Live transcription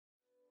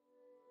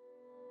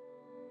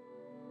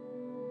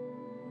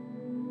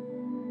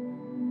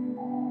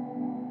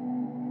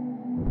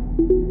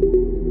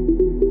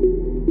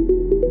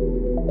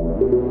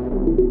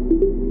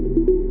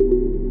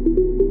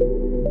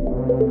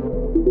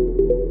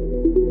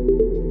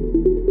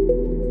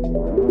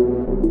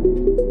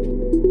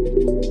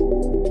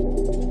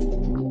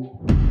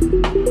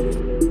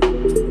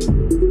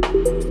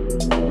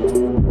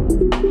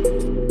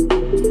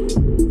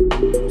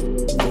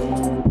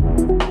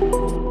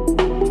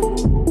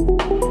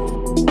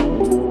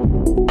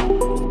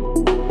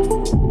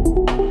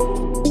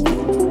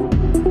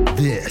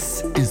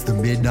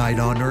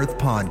Earth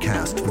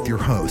podcast with your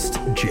host,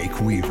 Jake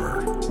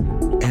Weaver.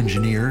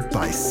 Engineered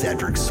by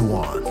Cedric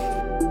Swan.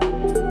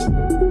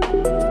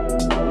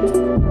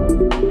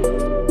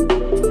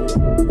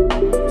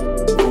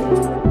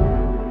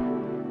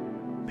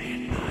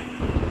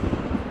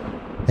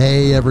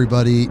 Hey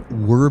everybody,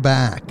 we're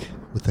back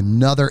with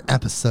another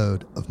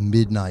episode of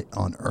Midnight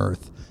on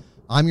Earth.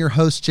 I'm your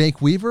host,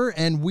 Jake Weaver,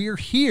 and we're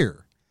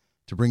here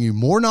to bring you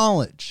more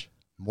knowledge,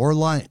 more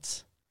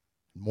light,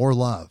 more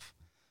love.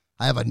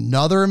 I have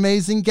another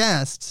amazing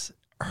guest.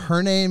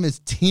 Her name is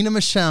Tina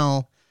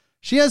Michelle.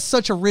 She has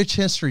such a rich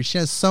history. She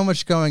has so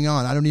much going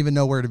on. I don't even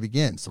know where to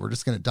begin. So we're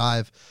just going to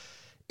dive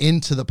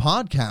into the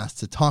podcast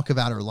to talk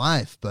about her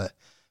life. But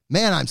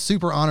man, I'm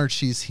super honored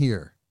she's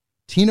here.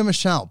 Tina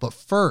Michelle. But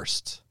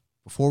first,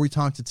 before we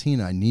talk to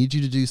Tina, I need you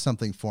to do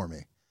something for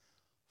me.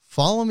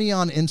 Follow me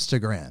on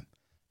Instagram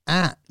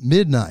at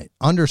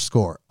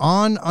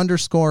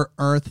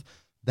midnight_on_earth.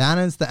 That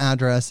is the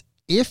address.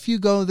 If you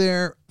go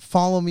there,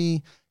 follow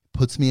me,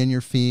 puts me in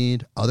your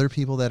feed. Other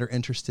people that are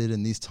interested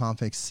in these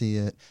topics see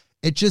it.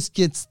 It just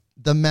gets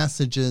the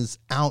messages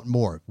out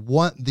more.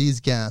 What these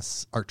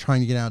guests are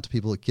trying to get out to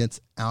people, it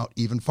gets out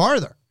even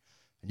farther.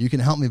 And you can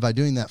help me by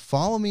doing that.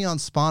 Follow me on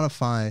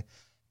Spotify,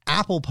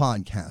 Apple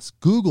Podcasts,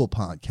 Google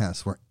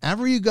Podcasts,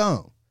 wherever you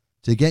go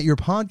to get your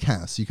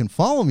podcasts. You can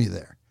follow me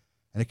there,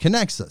 and it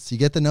connects us. You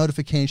get the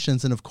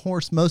notifications. And of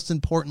course, most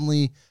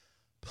importantly,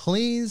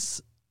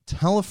 please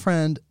tell a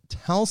friend,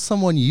 tell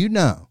someone you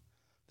know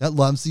that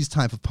loves these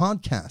type of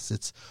podcasts.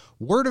 It's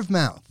word of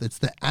mouth. It's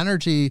the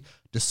energy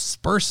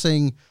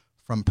dispersing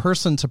from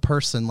person to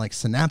person like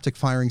synaptic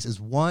firings is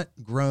what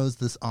grows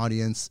this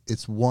audience.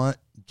 It's what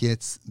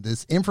gets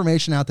this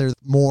information out there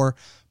more.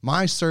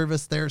 My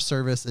service, their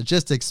service, it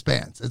just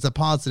expands. It's a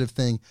positive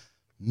thing.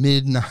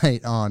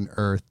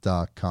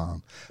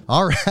 midnightonearth.com.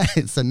 All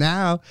right. So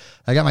now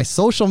I got my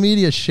social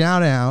media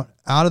shout out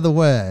of the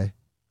way. I'm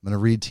going to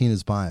read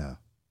Tina's bio.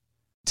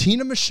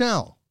 Tina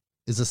Michelle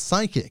is a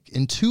psychic,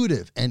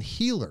 intuitive, and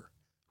healer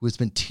who has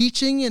been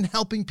teaching and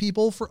helping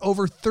people for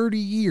over 30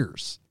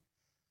 years.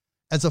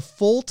 As a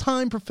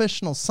full-time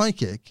professional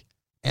psychic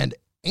and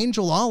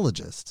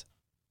angelologist,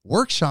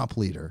 workshop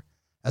leader,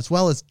 as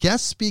well as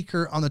guest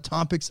speaker on the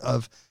topics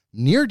of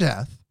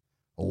near-death,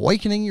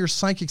 awakening your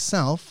psychic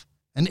self,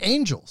 and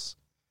angels.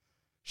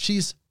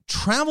 She's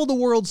traveled the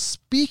world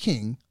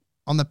speaking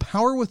on the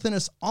power within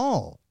us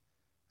all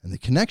and the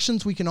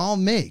connections we can all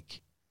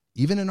make,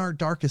 even in our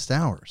darkest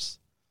hours.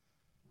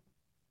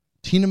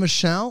 Tina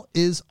Michelle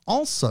is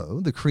also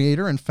the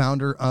creator and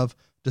founder of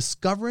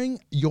Discovering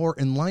Your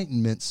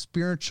Enlightenment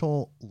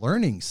Spiritual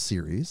Learning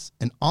Series,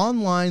 an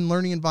online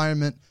learning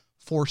environment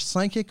for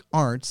psychic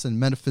arts and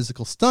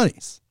metaphysical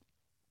studies.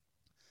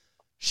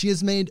 She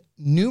has made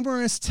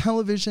numerous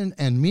television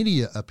and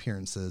media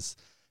appearances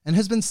and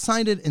has been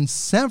cited in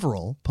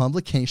several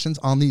publications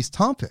on these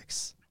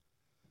topics.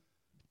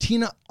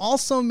 Tina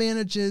also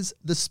manages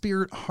the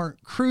Spirit Heart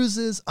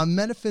Cruises, a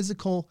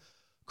metaphysical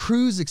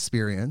cruise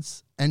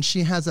experience, and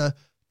she has a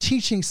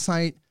teaching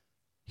site,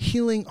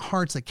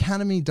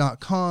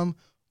 healingheartsacademy.com,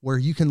 where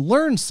you can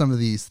learn some of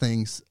these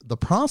things, the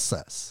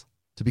process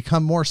to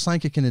become more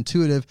psychic and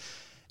intuitive.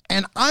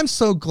 And I'm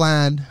so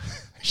glad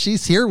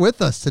she's here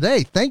with us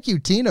today. Thank you,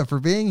 Tina, for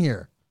being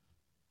here.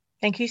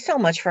 Thank you so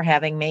much for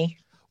having me.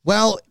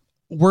 Well,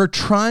 we're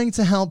trying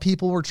to help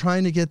people. We're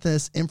trying to get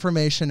this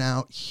information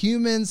out.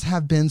 Humans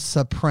have been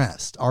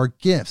suppressed. Our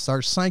gifts,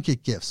 our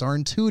psychic gifts, our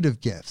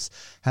intuitive gifts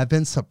have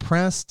been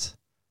suppressed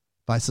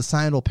by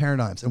societal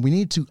paradigms. And we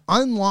need to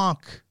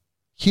unlock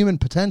human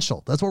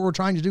potential. That's what we're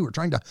trying to do. We're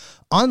trying to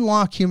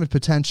unlock human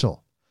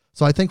potential.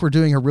 So I think we're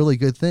doing a really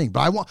good thing.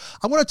 But I want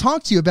to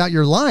talk to you about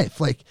your life.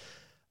 Like,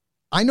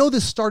 I know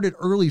this started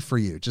early for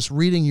you, just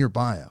reading your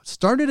bio.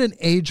 Started at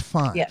age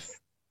 5. Yes.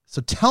 So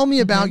tell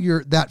me about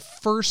that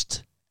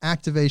first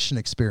activation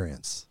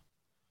experience.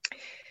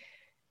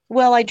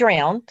 Well, I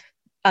drowned.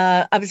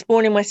 I was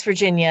born in West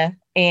Virginia,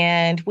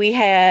 and we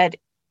had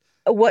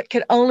what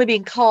could only be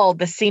called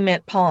the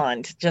cement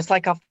pond, just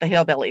like off the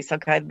Hillbillies,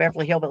 okay, the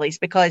Beverly Hillbillies,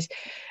 because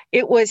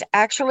it was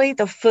actually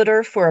the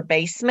footer for a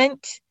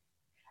basement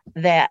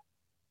that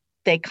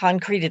they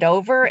concreted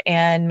over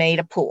and made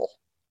a pool.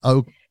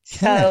 Okay.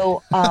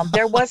 So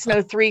there was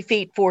no 3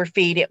 feet, 4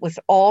 feet. It was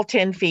all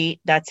 10 feet.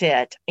 That's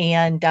it.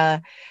 And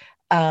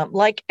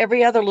like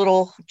every other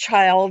little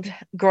child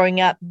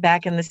growing up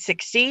back in the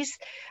 60s,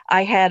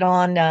 I had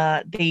on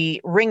the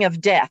ring of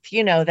death,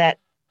 you know, that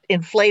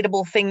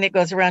inflatable thing that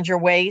goes around your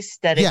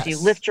waist, that if you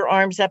lift your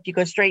arms up, you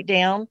go straight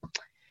down,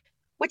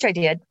 which I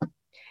did.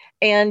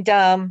 And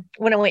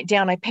when I went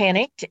down, I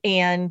panicked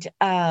and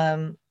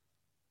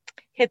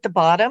hit the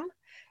bottom.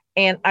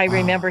 And I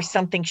remember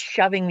something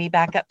shoving me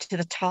back up to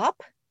the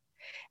top.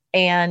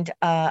 And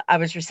I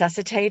was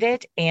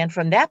resuscitated. And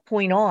from that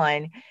point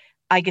on,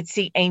 I could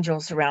see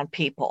angels around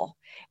people.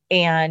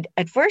 And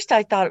at first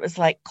I thought it was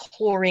like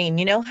chlorine.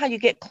 You know how you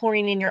get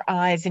chlorine in your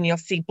eyes and you'll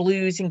see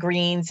blues and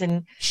greens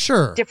and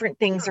different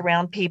things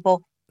around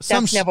people?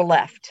 That's never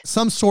left.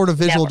 Some sort of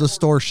visual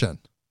distortion.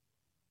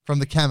 from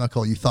the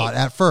chemical, you thought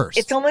at first.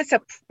 It's almost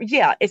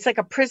it's like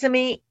a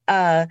prismy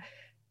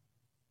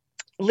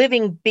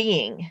living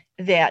being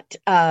that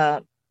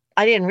I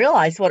didn't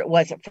realize what it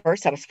was at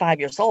first. I was 5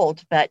 years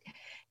old, but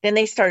then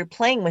they started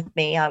playing with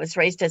me. I was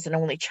raised as an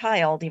only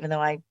child, even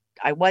though I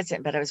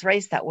wasn't, but I was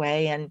raised that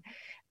way. And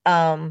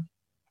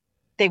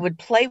they would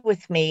play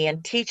with me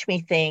and teach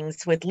me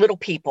things with little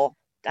people.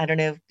 I don't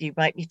know if you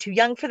might be too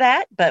young for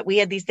that, but we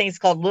had these things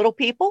called little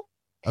people.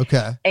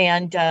 Okay.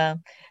 And I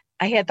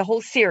had the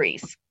whole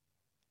series.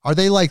 Are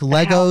they like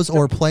Legos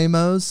or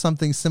Playmos,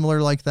 something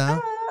similar like that?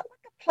 Like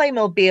a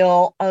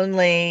Playmobil,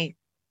 only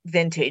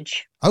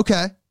vintage.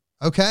 Okay.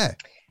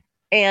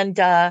 And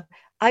I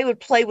would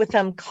play with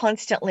them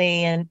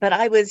constantly. But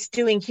I was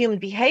doing human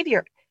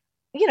behavior.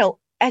 You know,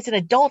 as an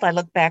adult, I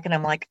look back and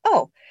I'm like,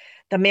 oh,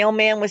 the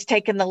mailman was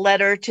taking the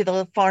letter to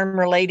the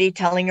farmer lady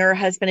telling her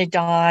husband had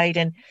died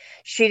and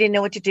she didn't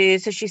know what to do.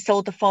 So she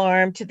sold the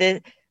farm to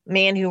the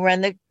man who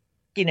ran the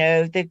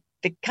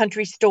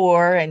country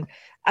store. And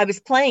I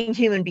was playing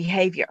human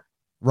behavior.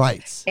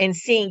 Right. And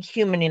seeing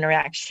human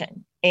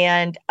interaction.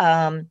 And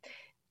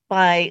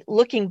by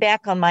looking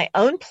back on my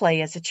own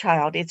play as a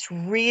child, it's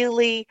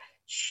really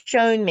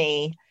shown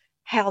me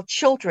how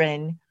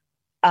children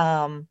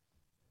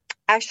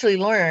actually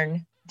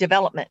learn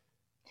development.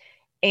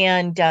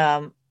 And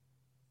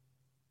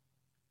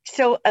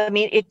so, I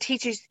mean,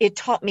 it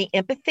taught me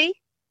empathy,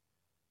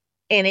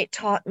 and it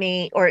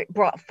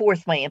brought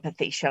forth my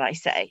empathy, should I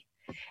say.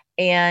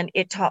 And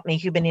it taught me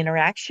human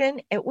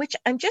interaction, at which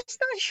I'm just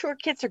not sure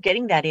kids are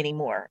getting that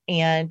anymore.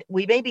 And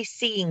we may be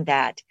seeing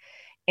that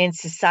in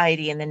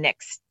society in the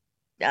next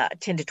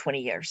 10 to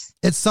 20 years.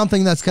 It's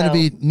something that's going to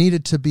be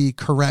needed to be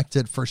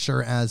corrected for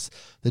sure, as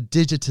the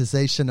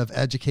digitization of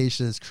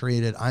education has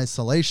created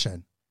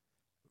isolation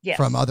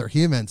from other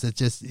humans. It's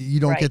just, you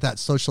don't get that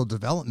social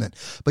development.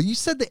 But you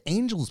said the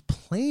angels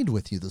played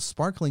with you, the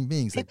sparkling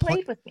beings. They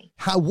played with me.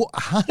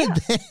 How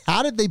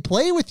did they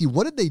play with you?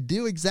 What did they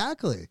do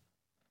exactly?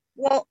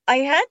 Well, I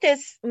had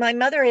my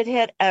mother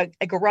had a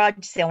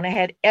garage sale, and I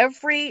had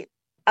every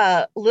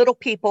little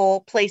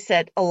people play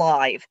set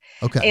alive.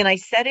 Okay. And I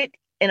set it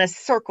in a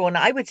circle, and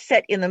I would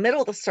sit in the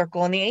middle of the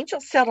circle, and the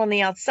angels sat on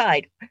the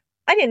outside.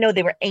 I didn't know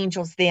they were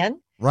angels then.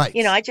 Right.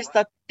 You know, I just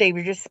thought they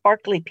were just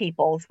sparkly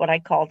people is what I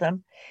called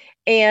them.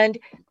 And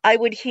I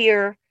would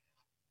hear,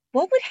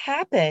 what would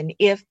happen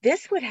if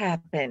this would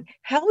happen?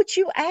 How would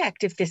you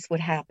act if this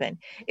would happen?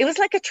 It was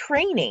like a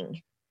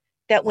training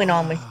that went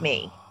on with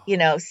me, you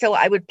know, so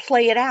I would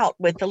play it out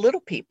with the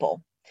little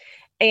people.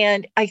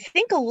 And I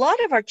think a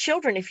lot of our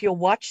children, if you'll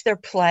watch their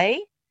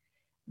play,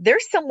 they're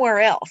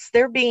somewhere else.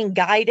 They're being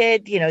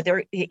guided,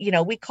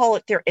 we call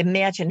it their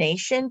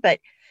imagination, but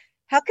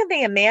how can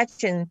they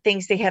imagine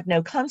things they have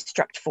no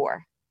construct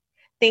for,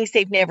 things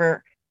they've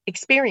never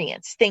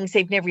experienced, things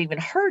they've never even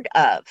heard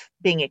of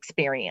being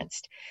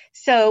experienced?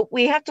 So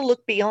we have to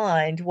look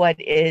beyond what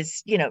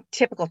is,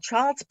 typical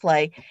child's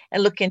play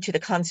and look into the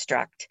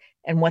construct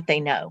and what they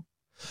know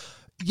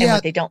and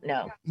what they don't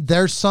know.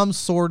 There's some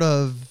sort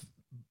of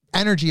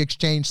energy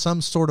exchange,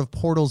 some sort of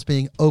portals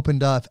being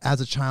opened up as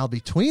a child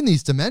between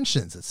these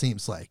dimensions, it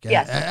seems like.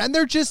 Yes. And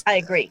they're just, I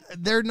agree.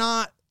 They're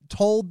not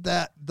told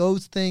that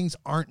those things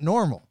aren't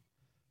normal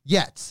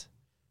yet.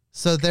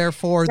 So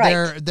therefore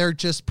they're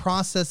just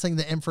processing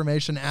the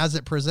information as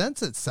it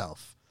presents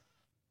itself.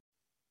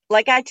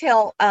 Like I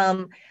tell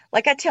a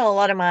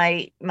lot of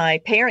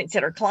my parents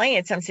that are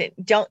clients, I'm saying,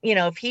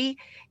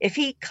 if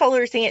he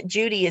colors Aunt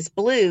Judy as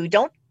blue,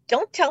 don't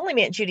tell him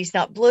Aunt Judy's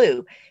not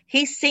blue.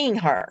 He's seeing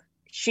her.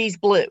 She's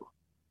blue.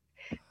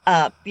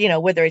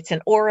 Whether it's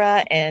an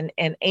aura and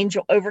an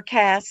angel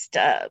overcast,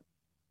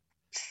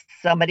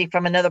 somebody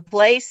from another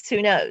place,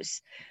 who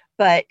knows?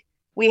 But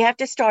we have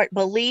to start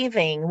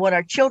believing what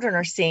our children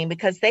are seeing,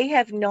 because they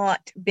have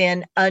not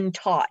been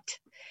untaught.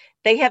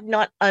 They have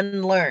not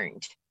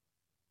unlearned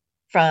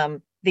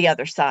from the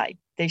other side.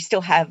 They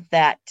still have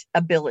that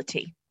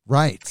ability.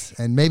 Right.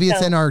 And maybe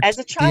it's in our as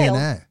a child,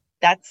 DNA.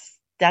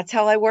 That's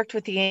how I worked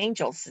with the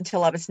angels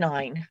until I was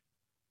 9.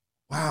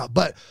 Wow.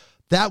 But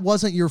that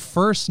wasn't your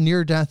first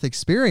near-death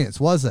experience,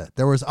 was it?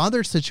 There was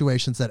other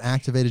situations that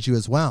activated you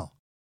as well.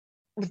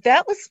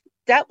 That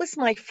was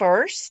my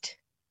first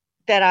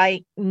that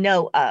I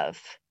know of.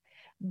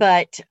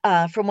 But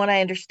from what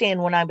I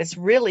understand, when I was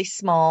really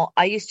small,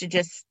 I used to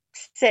just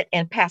sit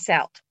and pass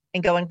out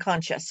and go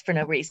unconscious for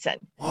no reason.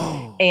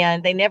 Whoa.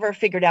 And they never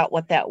figured out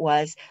what that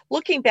was.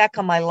 Looking back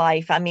on my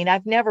life, I mean,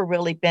 I've never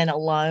really been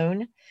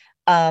alone.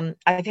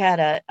 I've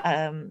had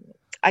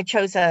I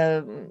chose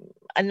a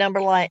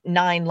number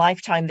 9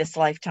 lifetime this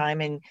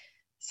lifetime, and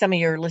some of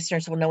your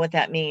listeners will know what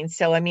that means.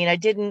 So, I mean,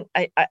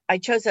 I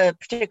chose a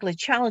particularly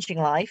challenging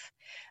life,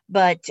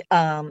 but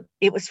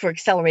it was for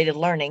accelerated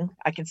learning.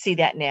 I can see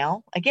that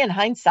now. Again,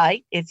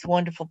 hindsight, it's a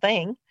wonderful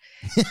thing.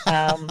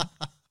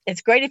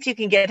 It's great if you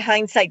can get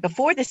hindsight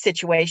before the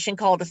situation,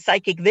 called a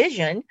psychic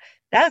vision.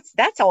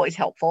 That's always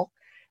helpful.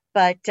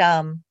 But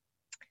and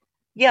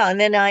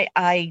then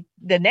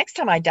the next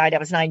time I died, I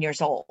was 9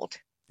 years old.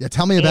 Yeah,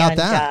 tell me about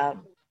that.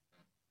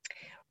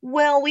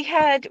 Well, we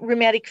had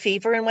rheumatic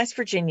fever in West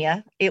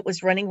Virginia. It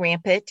was running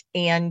rampant,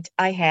 and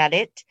I had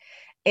it,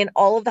 and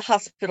all of the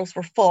hospitals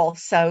were full.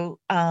 So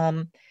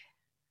my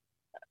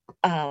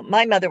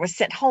mother was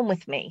sent home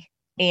with me,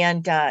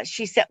 and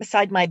she sat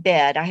beside my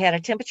bed. I had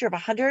a temperature of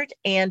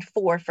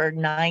 104 for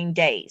 9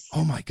 days.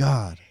 Oh my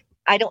God.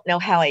 I don't know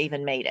how I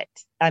even made it.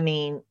 I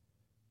mean,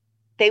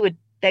 they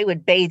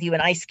would bathe you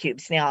in ice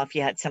cubes now if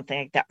you had something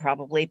like that,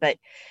 probably. But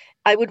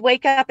I would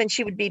wake up and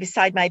she would be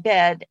beside my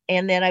bed,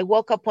 and then I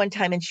woke up one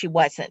time and she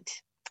wasn't.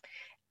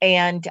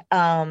 And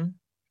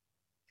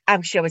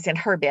actually, I was in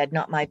her bed,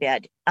 not my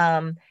bed.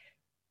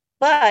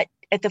 But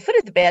at the foot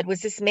of the bed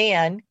was this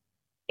man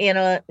in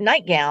a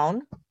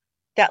nightgown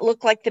that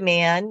looked like the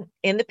man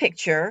in the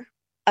picture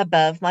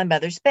above my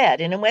mother's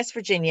bed. And in West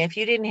Virginia, if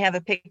you didn't have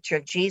a picture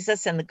of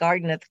Jesus in the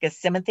Garden of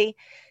Gethsemane,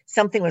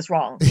 something was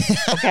wrong.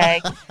 Okay.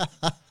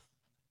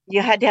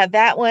 You had to have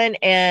that one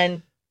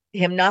and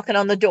him knocking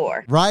on the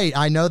door. Right.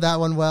 I know that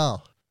one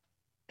well.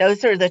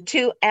 Those are the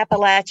two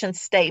Appalachian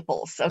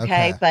staples.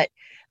 Okay. But,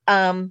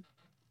 and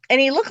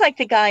he looked like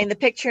the guy in the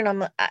picture.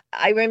 And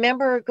I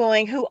remember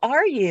going, "Who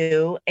are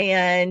you?"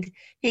 And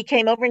he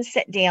came over and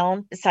sat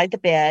down beside the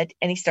bed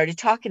and he started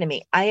talking to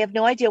me. I have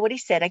no idea what he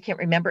said. I can't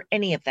remember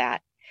any of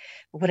that.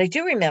 But what I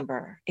do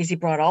remember is he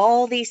brought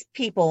all these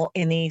people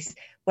in these,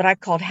 what I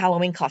called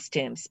Halloween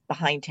costumes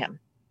behind him.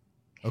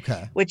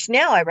 Okay. Which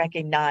now I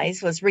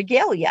recognize was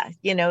regalia.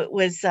 You know, it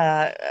was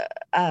their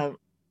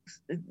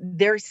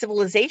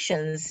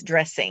civilization's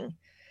dressing.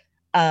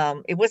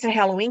 It wasn't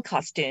Halloween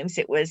costumes.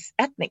 It was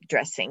ethnic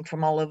dressing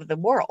from all over the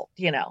world,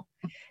 you know.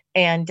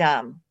 And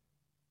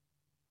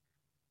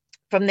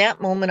from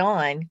that moment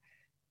on,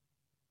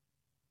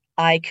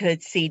 I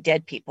could see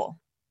dead people.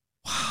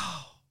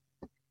 Wow.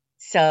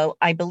 So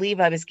I believe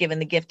I was given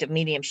the gift of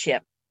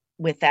mediumship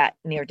with that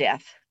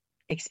near-death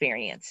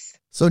experience.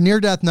 So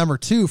near-death number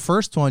 2,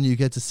 first one, you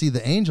get to see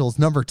the angels.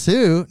 Number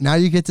 2, now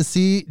you get to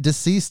see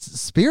deceased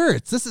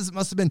spirits.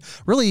 Must have been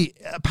really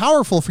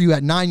powerful for you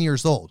at 9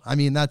 years old. I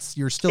mean,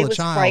 you're still a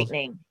child. It was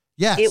frightening.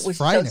 Yes, it was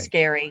frightening. So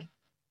scary.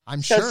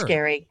 I'm so sure.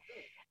 Scary.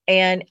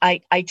 And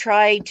I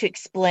tried to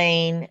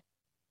explain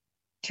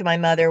to my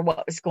mother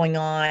what was going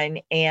on.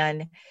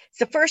 And it's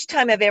the first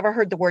time I've ever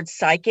heard the word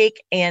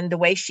psychic. And the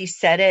way she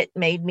said it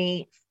made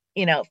me,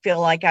 feel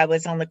like I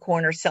was on the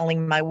corner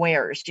selling my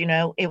wares.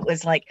 It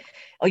was like,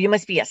 "Oh, you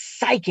must be a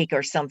psychic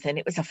or something."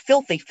 It was a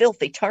filthy,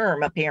 filthy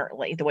term,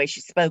 apparently, the way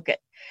she spoke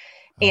it.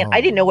 And I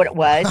didn't know what it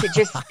was.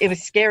 It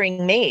was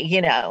scaring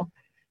me,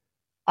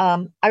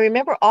 I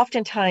remember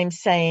oftentimes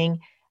saying,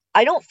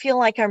 "I don't feel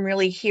like I'm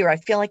really here. I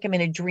feel like I'm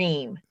in a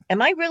dream.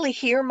 Am I really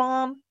here,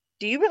 Mom?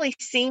 Do you really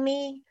see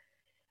me?"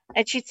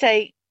 And she'd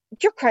say,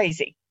 "You're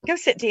crazy. Go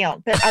sit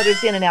down." But I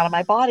was in and out of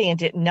my body and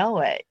didn't know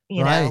it,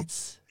 you know.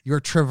 You're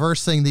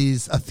traversing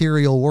these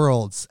ethereal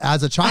worlds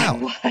as a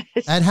child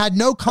and had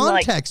no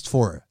context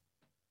for it.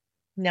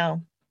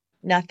 No,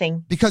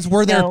 nothing. Because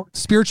were there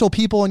spiritual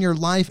people in your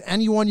life,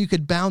 anyone you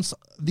could bounce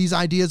these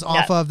ideas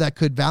off of that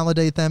could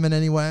validate them in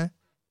any way?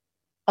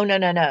 Oh,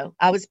 no.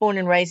 I was born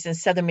and raised in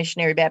Southern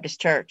Missionary Baptist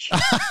Church.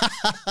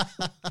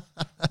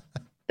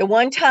 The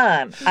one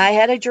time I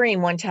had a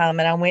dream one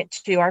time and I went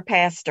to our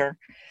pastor.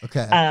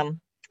 Okay.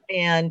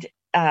 And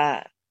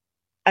I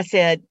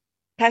said,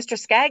 "Pastor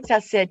Skaggs," I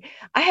said,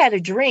 "I had a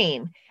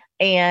dream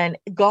and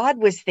God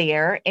was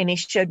there and he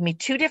showed me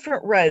 2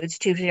 different roads,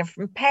 2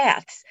 different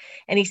paths.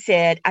 And he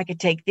said, I could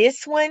take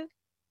this one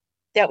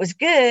that was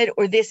good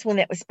or this one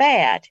that was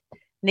bad."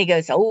 And he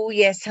goes, "Oh,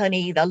 yes,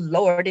 honey, the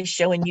Lord is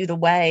showing you the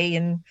way."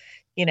 And,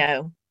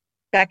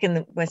 back in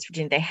the West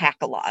Virginia, they hack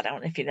a lot. I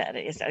don't know if you know that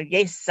is. "Oh,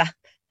 yes,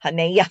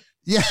 honey.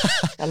 Yeah.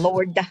 The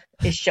Lord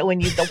is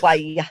showing you the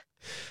way."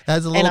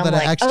 That's a little bit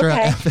of extra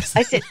emphasis.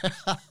 I said,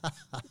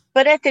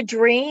 but at the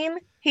dream,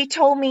 he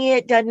told me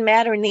it doesn't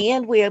matter. In the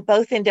end, we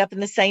both end up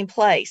in the same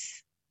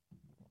place.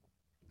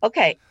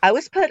 Okay. I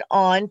was put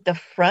on the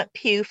front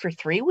pew for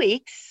 3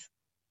 weeks.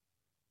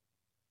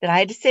 That I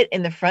had to sit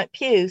in the front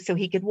pew so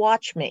he could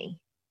watch me.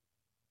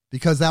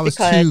 Because that was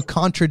too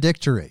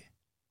contradictory.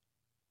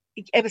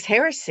 It was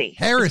heresy.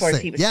 Heresy, as far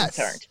as he was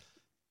concerned.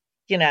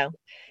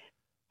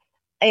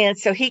 And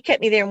so he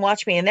kept me there and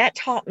watched me. And that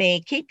taught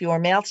me, keep your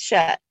mouth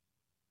shut.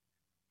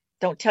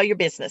 Don't tell your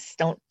business.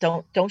 Don't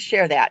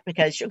share that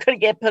because you're going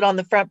to get put on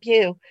the front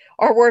pew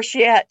or worse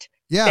yet,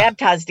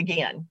 baptized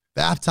again.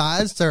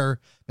 Baptized, or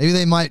maybe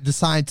they might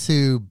decide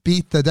to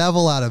beat the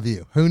devil out of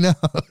you. Who knows?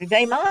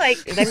 They might.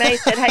 They may have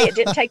said, "Hey, it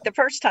didn't take the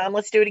first time.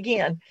 Let's do it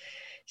again."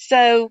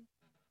 So,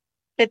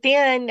 but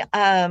then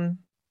I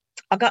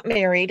got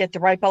married at the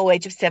ripe old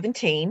age of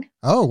 17.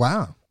 Oh,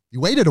 wow. You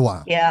waited a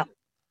while. Yeah.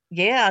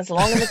 I was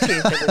long in the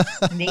tooth.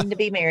 It was needing to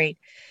be married.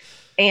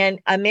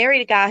 And I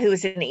married a guy who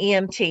was an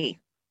EMT.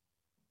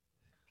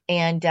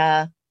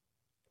 And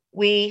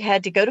we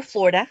had to go to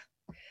Florida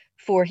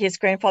for his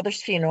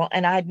grandfather's funeral.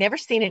 And I had never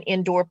seen an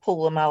indoor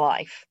pool in my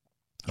life.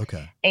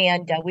 Okay.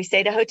 And we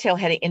stayed at a hotel,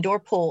 had an indoor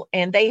pool,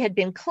 and they had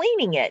been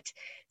cleaning it.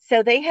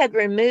 So they had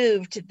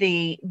removed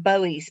the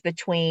buoys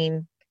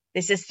between,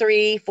 this is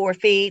 3-4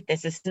 feet,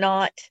 this is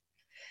not.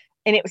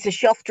 And it was a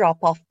shelf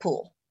drop-off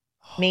pool.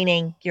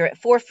 meaning you're at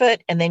 4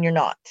 foot and then you're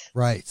not.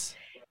 Right.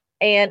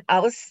 And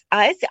I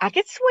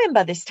could swim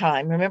by this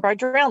time. Remember, I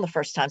drowned the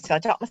first time, so I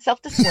taught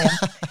myself to swim.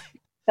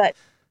 But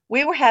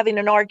we were having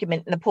an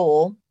argument in the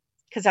pool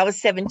because I was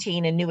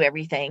 17 and knew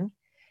everything.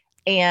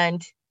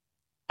 And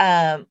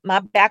my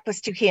back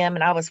was to him,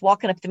 and I was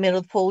walking up the middle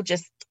of the pool.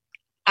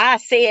 I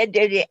said,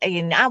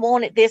 and I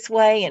want it this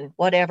way and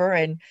whatever.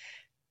 And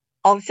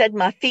all of a sudden,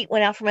 my feet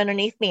went out from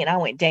underneath me, and I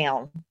went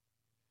down.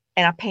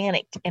 And I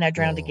panicked, and I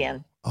drowned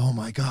again. Oh,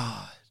 my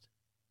God.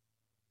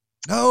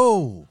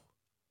 No.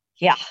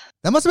 Yeah.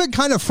 That must have been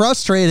kind of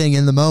frustrating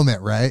in the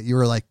moment, right? You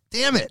were like,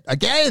 damn it,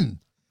 again.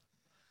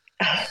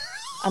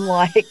 I'm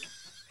like,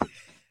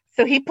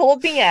 so he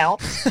pulled me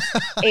out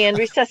and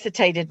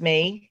resuscitated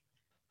me.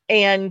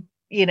 And,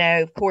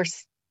 of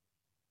course,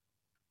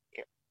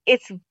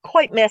 it's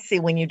quite messy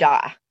when you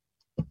die.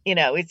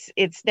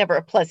 It's never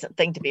a pleasant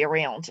thing to be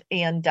around.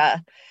 And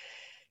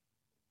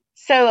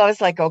so I was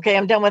like, okay,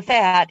 I'm done with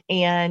that.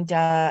 And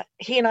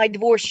he and I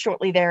divorced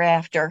shortly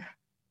thereafter.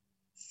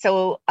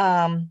 So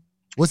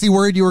was he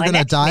worried you were going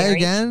to die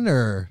again,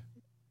 or?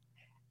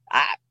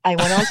 I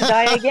went on to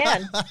die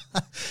again.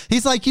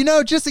 He's like,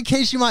 just in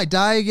case you might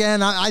die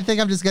again, I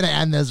think I'm just going to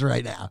end this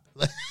right now.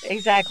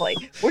 Exactly.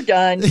 We're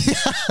done. Yeah,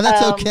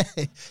 that's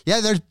okay. Yeah,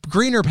 there's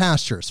greener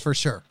pastures for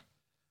sure.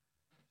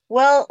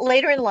 Well,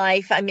 later in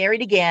life, I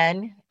married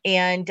again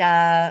and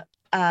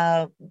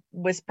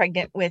was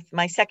pregnant with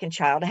my second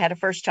child. I had a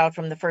first child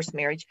from the first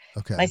marriage,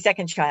 my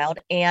second child.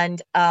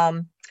 And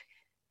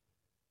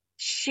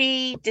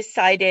she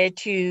decided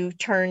to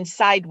turn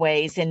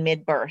sideways in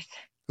mid-birth.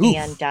 Oof.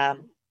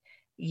 And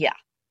yeah,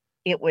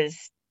 it was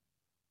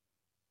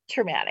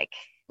traumatic.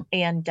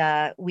 And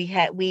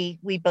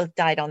we both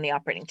died on the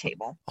operating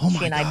table. Oh my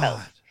she and God. I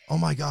both. Oh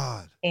my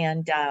God.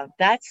 And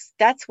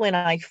that's when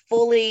I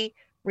fully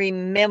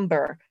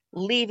remember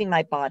leaving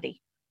my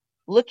body,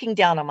 looking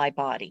down on my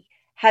body,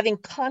 having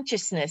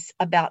consciousness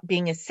about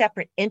being a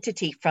separate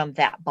entity from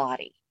that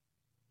body.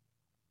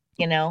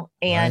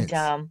 And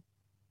Right.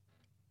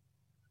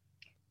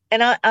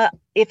 And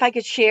if I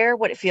could share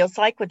what it feels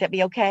like, would that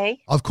be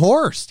okay? Of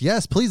course.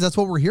 Yes, please. That's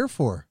what we're here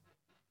for.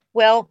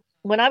 Well,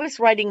 when I was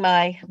writing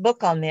my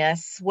book on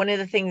this, one of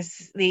the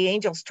things the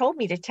angels told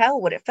me to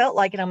tell what it felt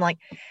like. And I'm like,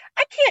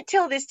 I can't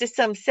tell this to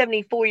some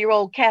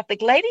 74-year-old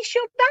Catholic lady.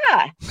 She'll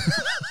die.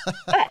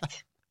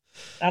 But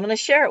I'm going to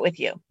share it with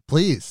you.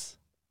 Please.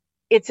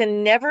 It's a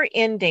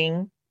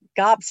never-ending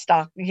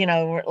gobstop,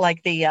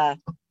 like the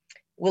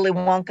Willy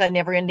Wonka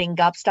never-ending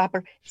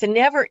gobstopper. It's a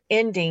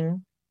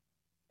never-ending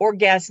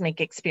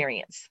orgasmic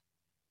experience.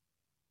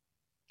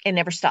 It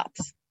never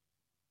stops.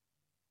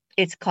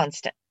 It's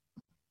constant.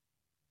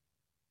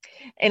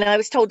 And I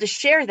was told to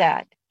share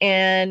that.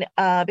 And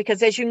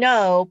because as you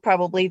know,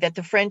 probably that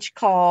the French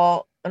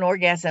call an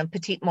orgasm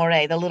petite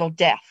mort, the little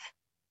death.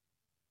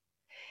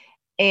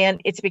 And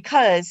it's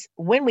because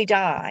when we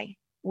die,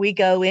 we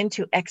go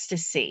into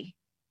ecstasy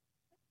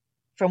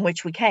from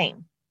which we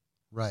came.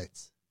 Right.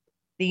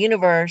 The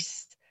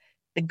universe,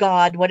 the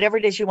God, whatever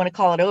it is you want to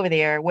call it over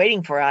there,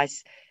 waiting for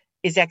us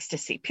is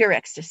ecstasy, pure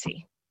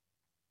ecstasy.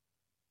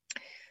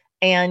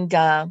 And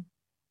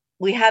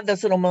we have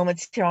those little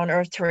moments here on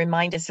earth to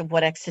remind us of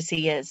what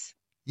ecstasy is.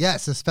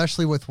 Yes,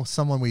 especially with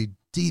someone we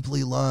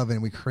deeply love,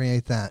 and we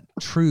create that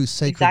true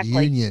sacred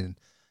union.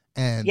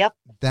 And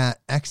that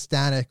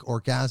ecstatic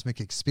orgasmic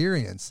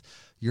experience,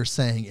 you're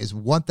saying, is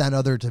what that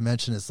other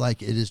dimension is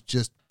like. It is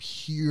just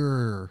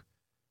pure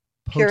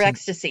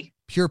ecstasy,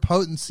 pure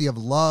potency of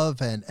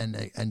love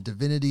and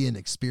divinity and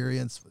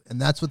experience.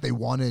 And that's what they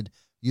wanted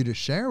you to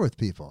share with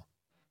people.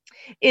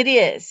 It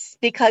is,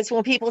 because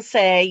when people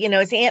say,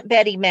 is Aunt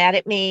Betty mad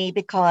at me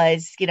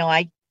because,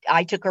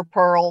 I took her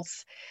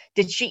pearls?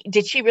 Did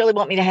she really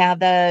want me to have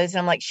those? And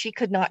I'm like, she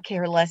could not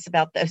care less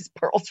about those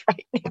pearls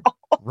right now.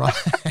 Right.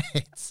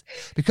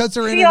 Because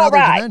they're in another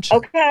dimension.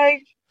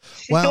 Okay.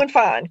 She's doing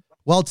fine.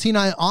 Well, Tina,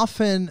 I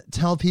often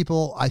tell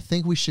people I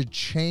think we should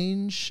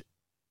change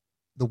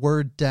the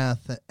word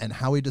death and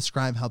how we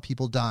describe how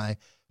people die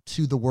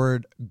to the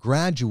word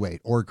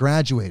graduate or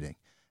graduating.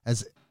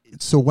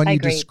 So when you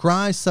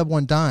describe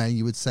someone dying,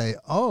 you would say,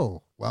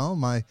 oh,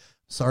 well,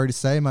 sorry to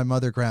say, my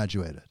mother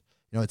graduated.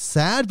 It's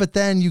sad, but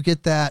then you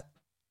get that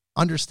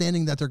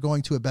understanding that they're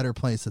going to a better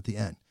place at the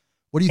end.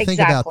 What do you think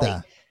about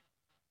that?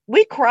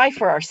 We cry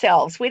for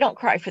ourselves. We don't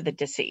cry for the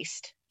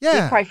deceased.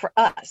 Yeah. We cry for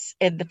us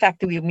and the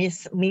fact that we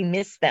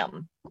miss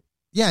them.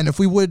 Yeah, and if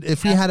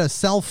we had a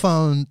cell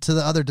phone to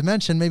the other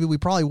dimension, maybe we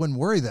probably wouldn't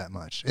worry that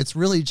much. It's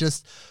really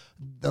just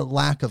the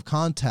lack of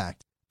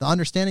contact, the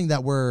understanding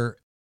that we're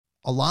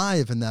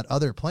alive in that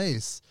other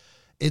place.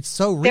 It's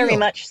so real. Very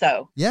much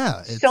so.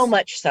 Yeah. So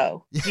much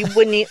so. Yeah. You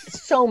wouldn't need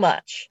so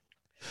much.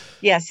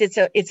 Yes, it's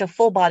a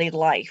full-bodied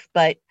life.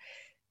 But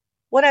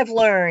what I've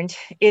learned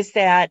is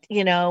that,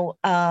 one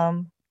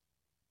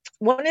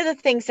of the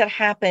things that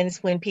happens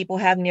when people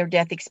have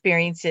near-death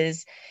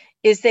experiences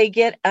is they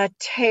get a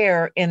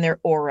tear in their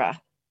aura.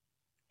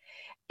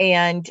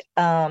 And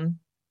I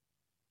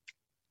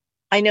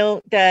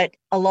know that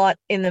a lot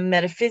in the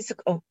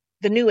metaphysical,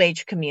 the New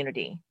Age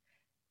community,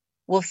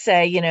 will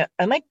say,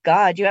 oh my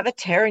God, you have a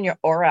tear in your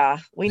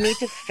aura. We need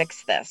to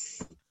fix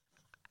this.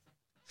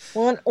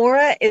 Well, an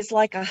aura is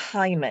like a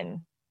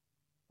hymen.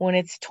 When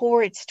it's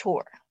tore, it's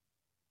tore.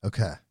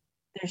 Okay.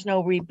 There's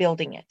no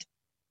rebuilding it.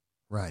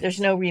 Right. There's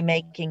no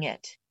remaking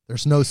it.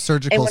 There's no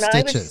surgical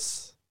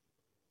stitches.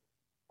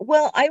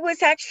 I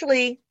was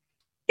actually,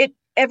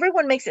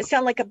 everyone makes it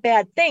sound like a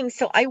bad thing.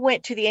 So I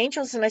went to the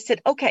angels and I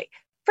said, okay,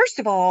 first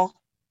of all,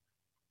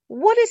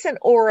 what is an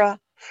aura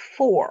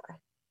for?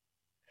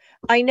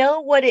 I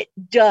know what it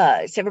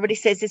does. Everybody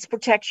says it's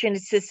protection,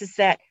 it's this, it's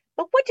that.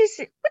 But what's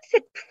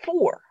it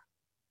for?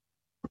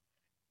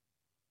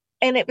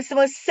 And it was the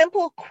most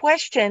simple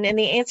question, and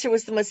the answer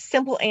was the most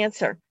simple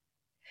answer.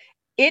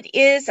 It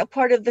is a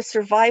part of the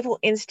survival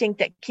instinct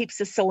that keeps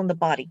the soul in the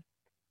body.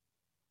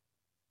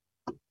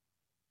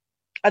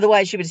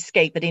 Otherwise, you would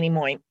escape at any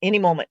moment.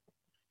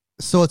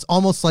 So it's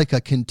almost like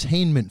a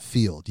containment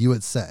field, you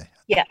would say.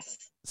 Yes.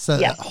 So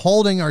yes.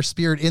 Holding our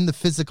spirit in the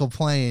physical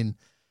plane,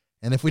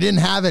 and if we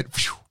didn't have it,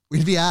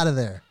 we'd be out of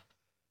there.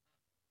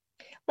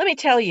 Let me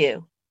tell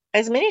you,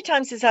 as many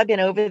times as I've been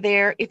over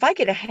there, if I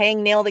get a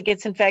hangnail that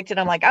gets infected,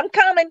 I'm like, I'm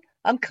coming.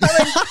 I'm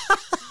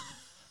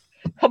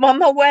on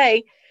my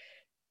way.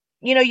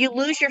 You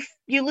lose your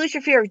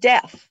fear of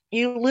death.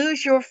 You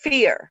lose your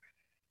fear.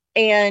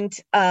 And,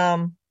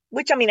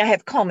 which, I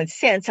have common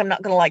sense. I'm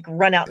not going to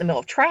run out in the middle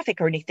of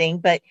traffic or anything,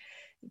 but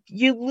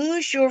you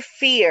lose your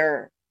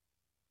fear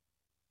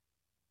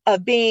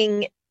of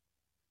being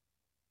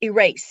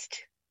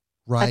erased.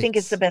 Right. I think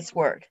it's the best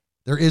word.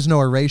 There is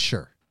no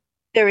erasure.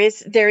 There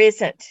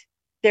isn't.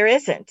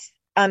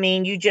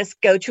 You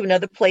just go to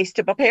another place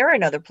to prepare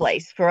another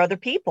place for other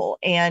people.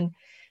 And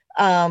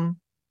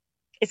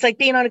it's like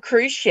being on a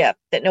cruise ship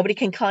that nobody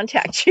can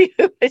contact you.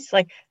 It's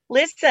like,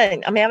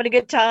 listen, I'm having a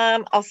good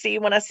time. I'll see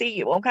you when I see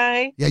you.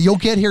 Okay. Yeah. You'll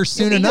get here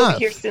soon enough. You'll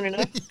be here soon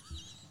enough.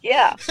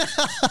 Yeah.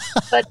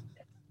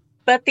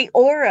 But the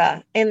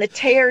aura and the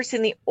tears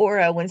in the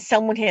aura, when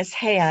someone has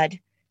had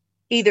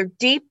either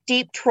deep,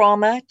 deep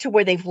trauma to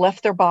where they've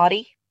left their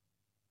body,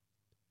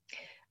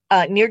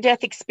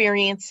 near-death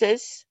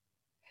experiences,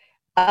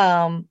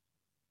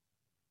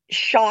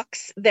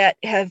 shocks that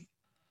have,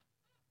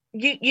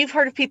 you've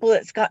heard of people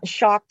that's gotten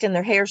shocked and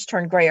their hair's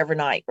turned gray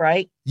overnight,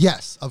 right?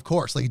 Yes, of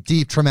course, like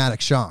deep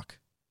traumatic shock.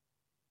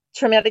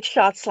 Traumatic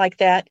shocks like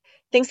that,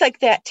 things like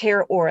that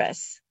tear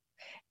auras.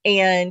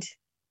 And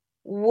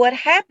what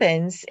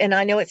happens, and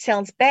I know it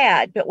sounds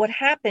bad, but what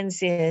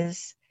happens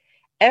is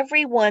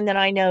everyone that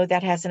I know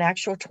that has an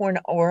actual torn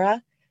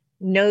aura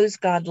knows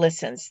God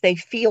listens. They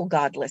feel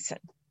God listen.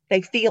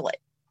 They feel it.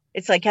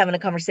 It's like having a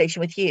conversation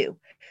with you.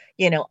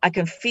 I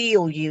can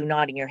feel you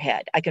nodding your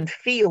head. I can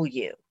feel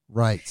you.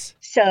 Right.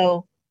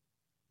 So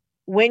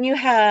when you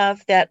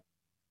have that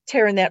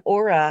tear in that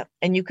aura,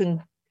 and you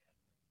can,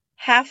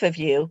 part of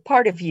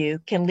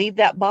you can leave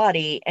that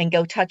body and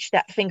go touch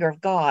that finger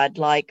of God,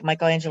 like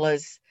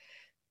Michelangelo's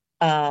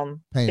The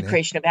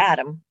Creation of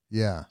Adam.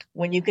 Yeah.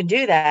 When you can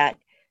do that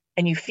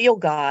and you feel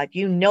God,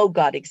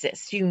 God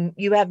exists.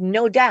 You have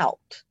no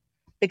doubt,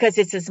 because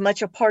it's as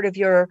much a part of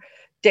your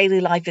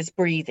daily life as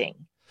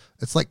breathing.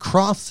 It's like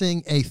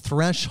crossing a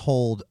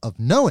threshold of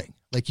knowing.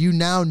 Like you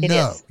now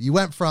know. You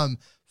went from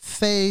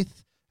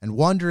faith and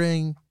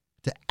wondering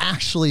to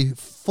actually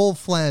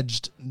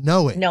full-fledged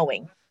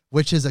knowing.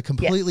 Which is a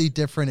completely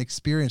different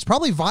experience.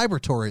 Probably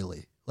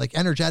vibratorily, like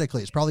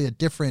energetically, it's probably a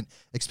different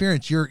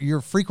experience.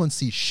 Your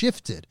frequency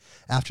shifted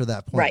after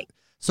that point. Right.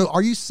 So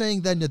are you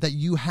saying then that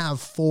you have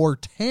 4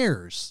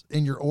 tears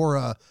in your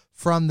aura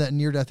from the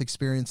near-death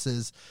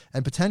experiences,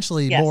 and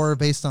potentially more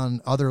based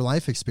on other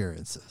life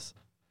experiences?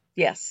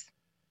 Yes.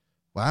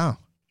 Wow.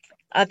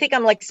 I think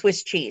I'm like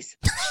Swiss cheese.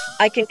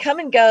 I can come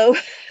and go.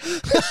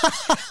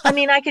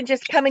 I can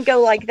just come and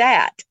go like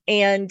that.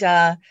 And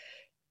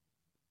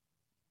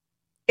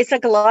it's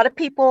like a lot of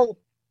people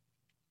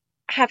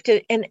have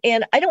to, and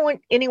I don't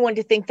want anyone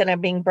to think that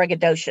I'm being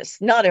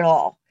braggadocious. Not at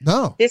all.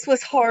 No. This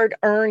was hard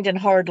earned and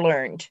hard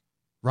learned.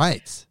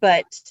 Right.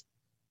 But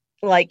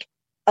like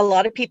a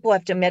lot of people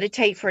have to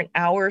meditate for an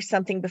hour or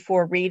something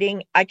before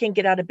reading. I can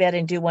get out of bed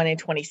and do one in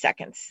 20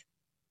 seconds.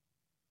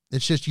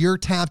 It's just you're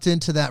tapped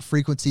into that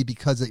frequency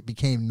because it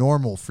became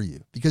normal for you,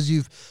 because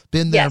you've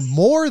been there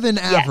more than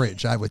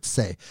average, I would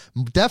say.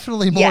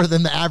 Definitely more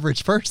than the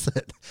average person,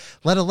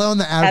 let alone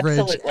the average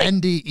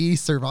NDE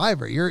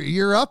survivor.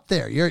 You're up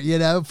there.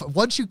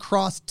 Once you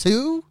cross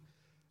 2,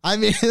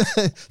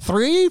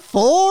 3,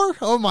 4,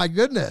 oh my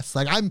goodness.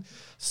 Like I'm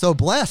so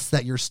blessed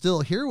that you're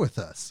still here with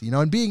us,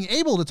 and being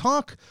able to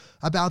talk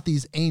about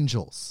these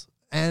angels.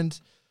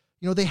 And,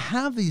 they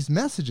have these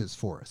messages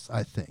for us,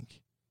 I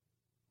think.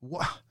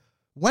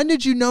 When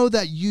did you know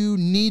that you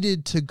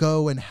needed to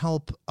go and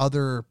help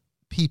other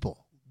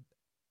people?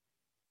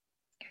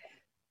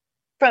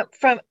 I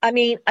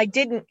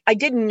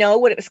didn't know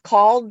what it was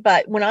called,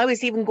 but when I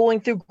was even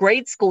going through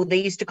grade school,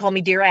 they used to call me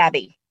Dear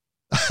Abby.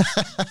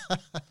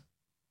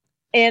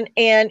 and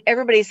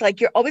everybody's like,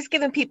 you're always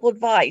giving people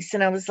advice.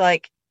 And I was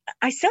like,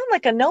 I sound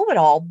like a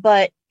know-it-all,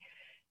 but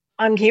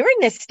I'm hearing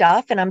this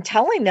stuff and I'm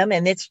telling them,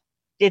 and it's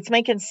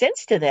making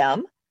sense to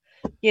them.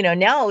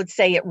 now I would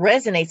say it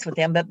resonates with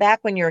them. But back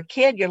when you're a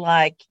kid, you're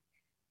like,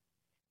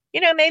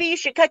 maybe you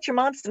should cut your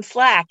mom some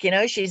slack.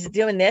 She's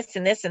doing this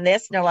and this and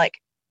this. And they're like,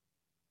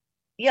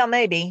 yeah,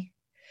 maybe.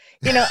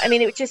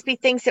 it would just be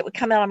things that would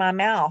come out of my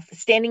mouth.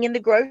 Standing in the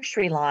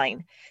grocery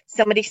line,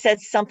 somebody said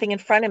something in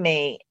front of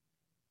me.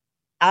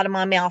 Out of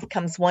my mouth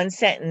comes one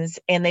sentence,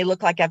 and they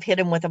look like I've hit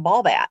them with a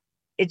ball bat.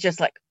 It's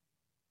just like,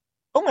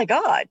 oh my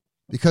God.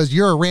 Because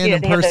you're a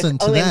random person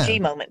to them.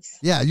 OMG moments.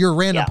 Yeah, you're a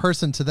random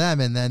person to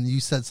them, and then you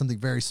said something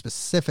very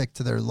specific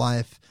to their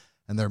life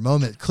and their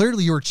moment.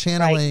 Clearly, you were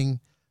channeling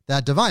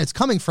that divine. It's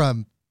coming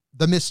from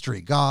the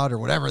mystery, God, or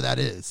whatever that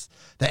is.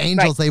 The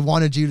angels, they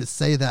wanted you to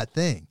say that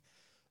thing.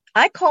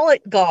 I call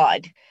it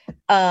God,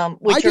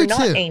 which are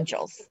not too.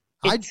 Angels.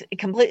 It's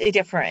completely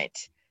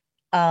different.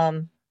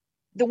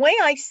 The way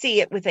I see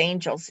it with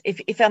angels,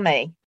 if I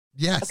may.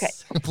 Yes,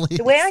 okay. Please.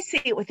 The way I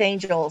see it with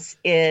angels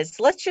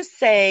is, let's just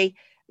say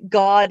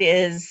God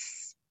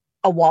is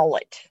a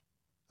wallet.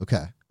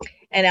 Okay.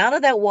 And out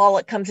of that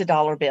wallet comes a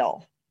dollar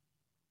bill.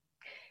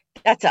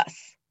 That's us.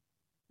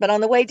 But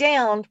on the way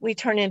down, we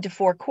turn into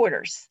 4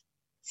 quarters.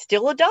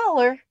 Still a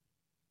dollar.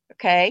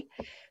 Okay.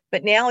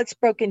 But now it's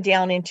broken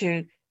down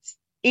into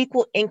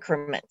equal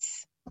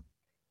increments.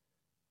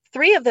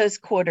 3 of those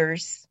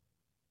quarters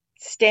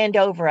stand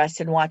over us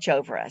and watch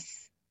over us.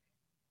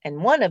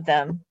 And one of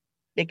them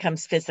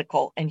becomes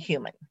physical and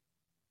human.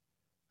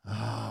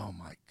 Oh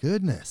my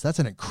goodness. That's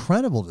an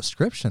incredible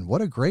description.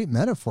 What a great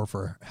metaphor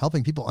for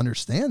helping people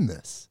understand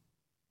this.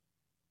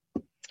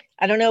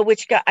 I don't know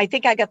which guy. I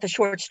think I got the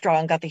short straw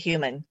and got the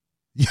human.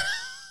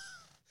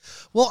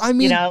 Well, I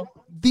mean,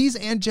 these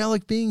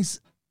angelic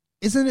beings,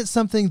 isn't it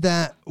something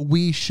that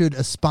we should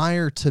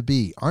aspire to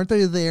be? Aren't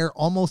they there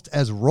almost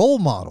as role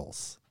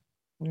models?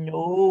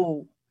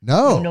 No.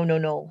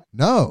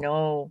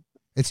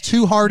 It's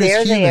too hard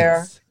as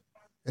humans.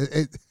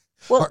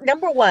 Well,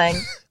 number one,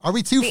 are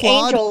we too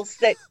flawed? Angels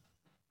that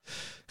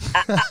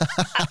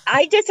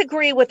I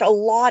disagree with a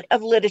lot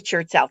of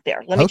literatures out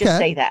there. Let me just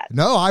say that.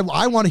 No,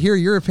 I want to hear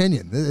your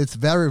opinion. It's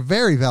very,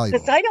 very valuable.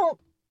 Because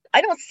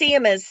I don't see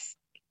them as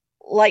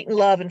light and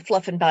love and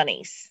fluff and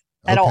bunnies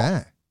at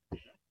all.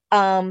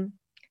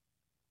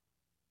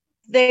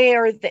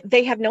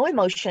 They have no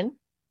emotion.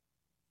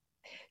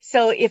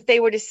 So if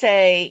they were to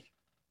say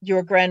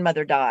your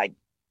grandmother died,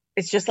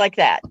 it's just like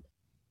that.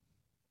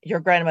 Your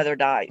grandmother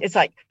died. It's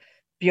like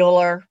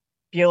Bueller.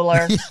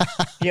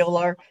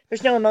 Bueller.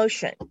 There's no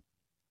emotion.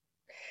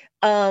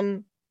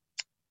 They're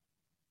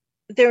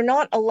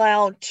not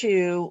allowed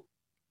to,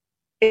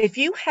 if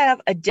you have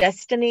a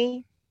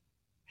destiny,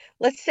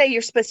 let's say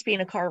you're supposed to be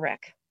in a car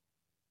wreck,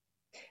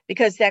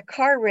 because that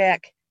car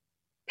wreck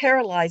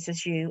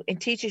paralyzes you and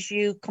teaches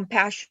you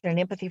compassion and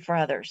empathy for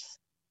others.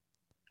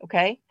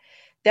 Okay?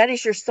 That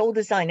is your soul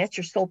design. That's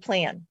your soul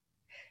plan.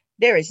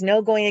 There is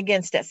no going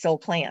against that soul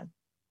plan.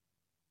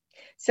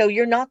 So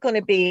you're not going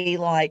to be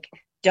like,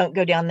 don't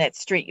go down that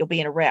street, you'll be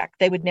in a wreck.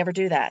 They would never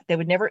do that. They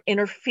would never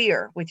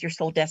interfere with your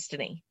soul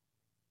destiny.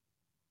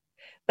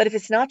 But if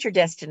it's not your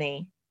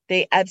destiny,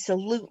 they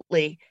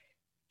absolutely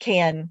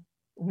can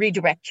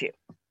redirect you.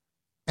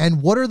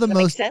 And what are the most,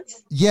 make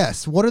sense?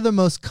 Yes. What are the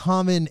most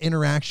common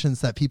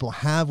interactions that people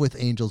have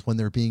with angels when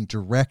they're being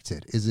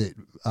directed? Is it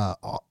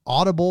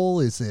audible?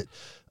 Is it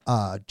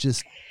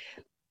just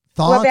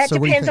thoughts? Well, that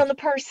depends on the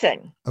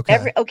person.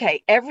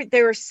 Okay.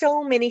 There are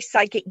so many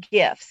psychic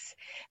gifts.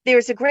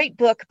 There's a great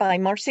book by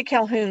Marcy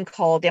Calhoun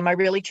called Am I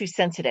Really Too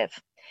Sensitive?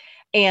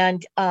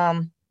 And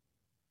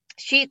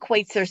she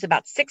equates there's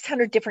about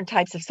 600 different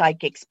types of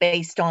psychics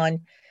based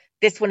on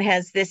this one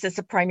has this as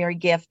a primary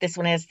gift. This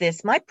one has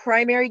this. My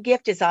primary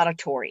gift is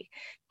auditory.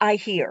 I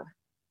hear.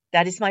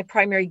 That is my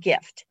primary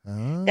gift.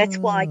 That's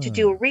why to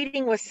do a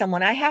reading with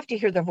someone, I have to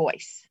hear their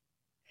voice.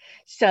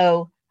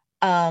 So,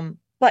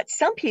 but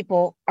some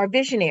people are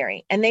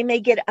visionary and they may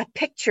get a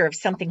picture of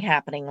something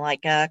happening,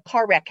 like a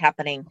car wreck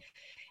happening.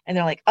 And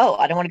they're like, oh,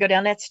 I don't want to go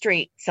down that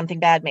street. Something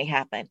bad may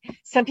happen.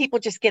 Some people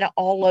just get it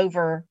all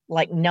over,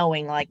 like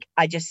knowing, like,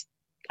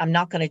 I'm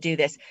not going to do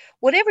this.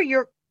 Whatever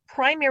your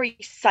primary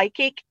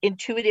psychic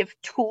intuitive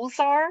tools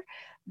are,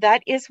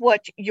 that is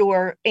what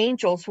your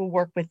angels will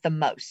work with the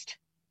most.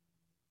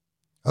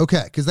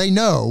 Okay. Because they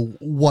know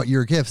what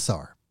your gifts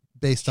are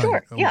based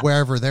on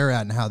wherever they're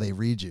at and how they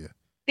read you.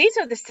 These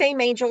are the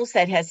same angels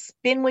that has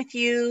been with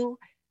you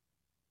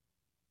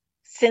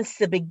since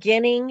the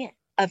beginning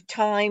of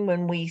time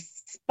when we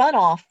spun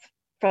off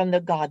from the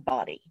God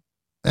body.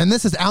 And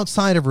this is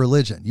outside of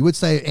religion. You would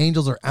say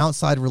angels are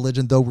outside of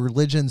religion, though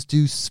religions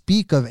do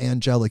speak of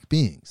angelic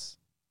beings.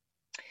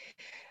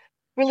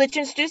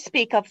 Religions do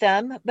speak of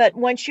them, but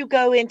once you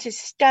go into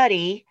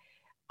study,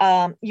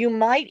 you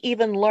might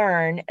even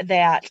learn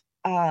that,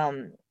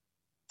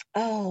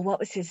 what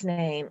was his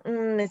name?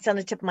 It's on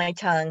the tip of my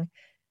tongue.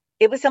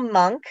 It was a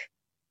monk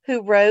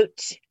who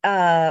wrote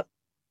in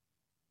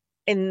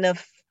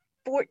the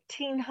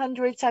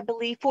 1400s, I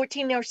believe,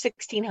 14 or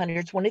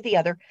 1600s, one or the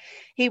other.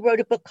 He wrote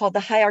a book called The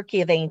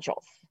Hierarchy of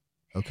Angels.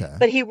 Okay.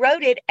 But he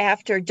wrote it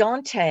after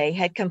Dante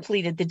had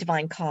completed the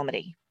Divine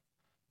Comedy,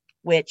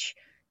 which,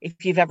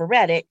 if you've ever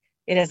read it,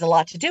 It has a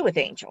lot to do with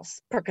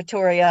angels,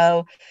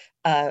 Purgatorio,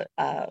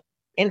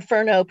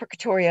 Inferno,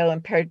 Purgatorio,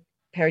 and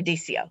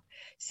Paradiso.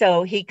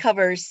 So he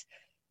covers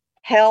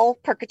hell,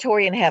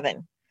 purgatory, and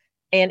heaven.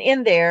 And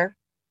in there,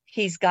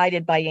 he's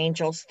guided by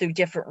angels through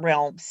different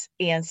realms.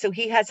 And so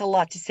he has a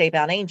lot to say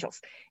about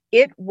angels.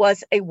 It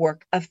was a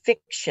work of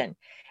fiction.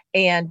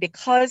 And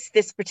because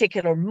this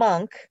particular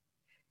monk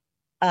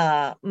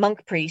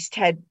priest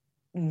had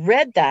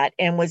read that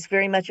and was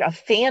very much a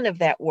fan of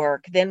that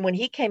work, then when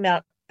he came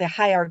out, the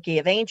hierarchy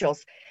of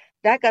angels,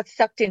 that got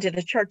sucked into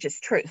the church's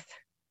truth.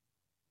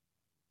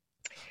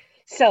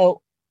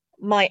 So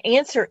my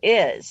answer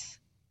is,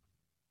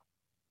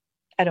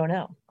 I don't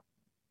know.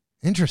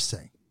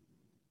 Interesting.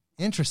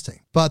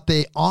 But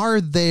they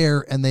are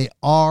there, and they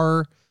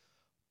are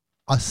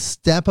a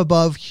step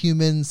above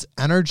humans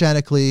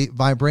energetically,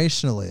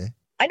 vibrationally.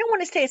 I don't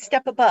want to say a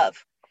step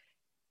above.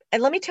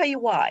 And let me tell you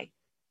why.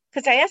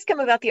 Because I asked him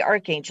about the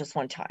archangels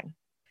one time.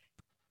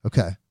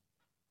 Okay.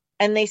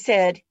 And I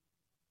said,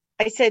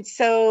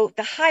 so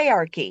the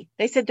hierarchy,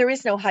 they said, there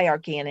is no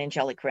hierarchy in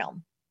angelic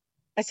realm.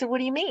 I said, what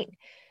do you mean?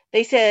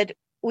 They said,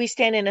 we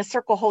stand in a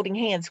circle holding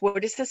hands. Where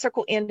does the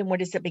circle end and where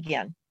does it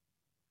begin?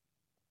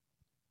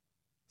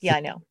 Yeah, I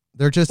know.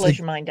 They're just blows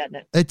your mind, doesn't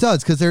it? It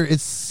does, because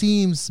it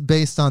seems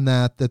based on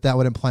that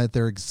would imply that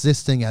they're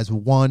existing as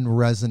one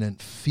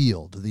resonant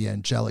field, the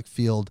angelic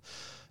field,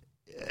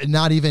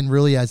 not even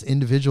really as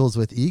individuals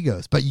with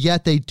egos, but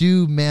yet they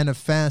do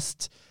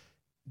manifest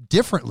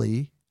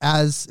differently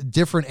as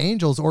different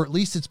angels, or at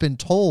least it's been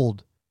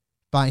told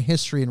by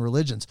history and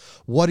religions.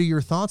 What are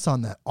your thoughts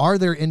on that? Are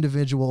there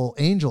individual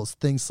angels,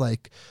 things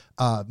like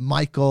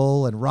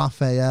Michael and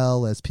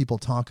Raphael, as people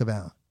talk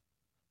about?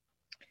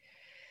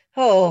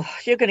 Oh,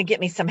 you're going to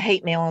get me some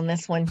hate mail on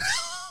this one.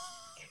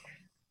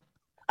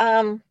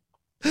 I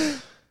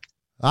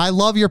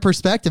love your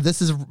perspective.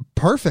 This is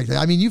perfect.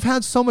 I mean, you've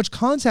had so much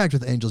contact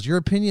with angels. Your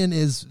opinion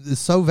is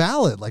so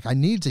valid. Like, I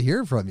need to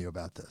hear from you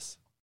about this.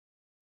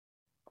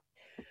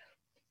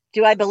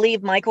 Do I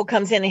believe Michael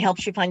comes in and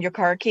helps you find your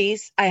car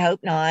keys? I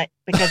hope not,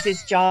 because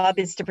his job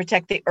is to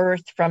protect the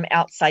earth from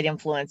outside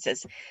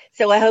influences.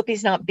 So I hope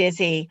he's not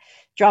busy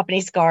dropping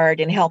his guard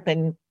and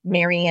helping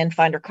Marianne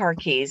find her car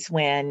keys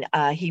when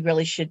he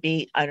really should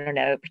be, I don't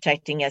know,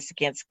 protecting us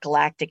against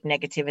galactic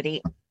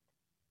negativity.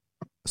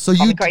 So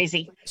you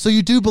crazy. So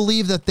you do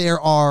believe that there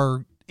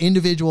are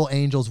individual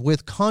angels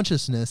with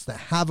consciousness that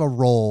have a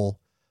role,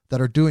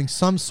 that are doing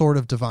some sort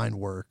of divine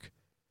work.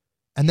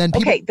 And then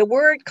okay, the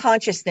word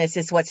consciousness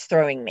is what's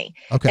throwing me.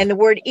 Okay. And the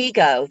word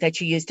ego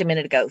that you used a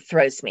minute ago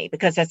throws me,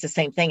 because that's the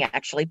same thing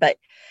actually. But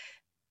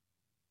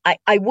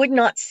I would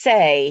not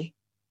say,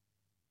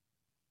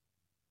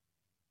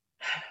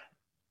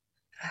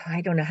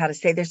 I don't know how to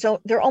say,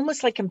 they're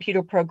almost like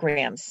computer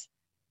programs.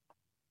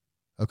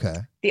 Okay.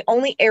 The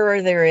only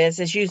error there is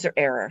user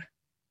error.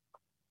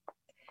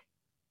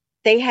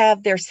 They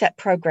have their set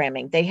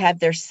programming. They have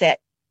their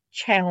set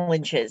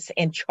challenges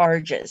and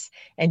charges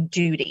and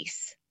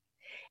duties.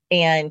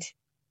 And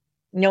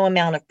no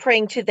amount of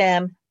praying to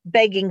them,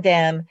 begging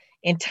them,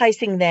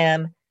 enticing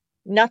them,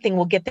 nothing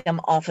will get them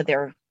off of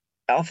their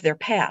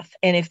path.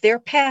 And if their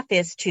path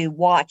is to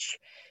watch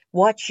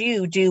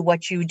you do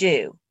what you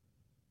do,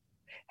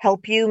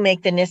 help you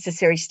make the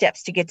necessary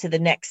steps to get to the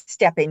next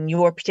step in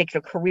your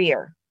particular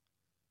career,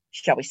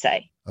 shall we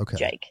say, okay,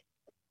 Jake,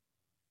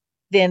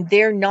 then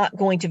they're not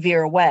going to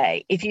veer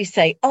away. If you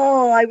say,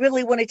 oh, I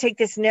really want to take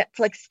this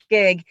Netflix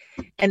gig,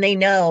 and they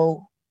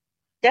know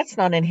that's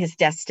not in his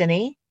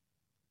destiny.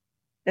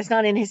 That's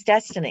not in his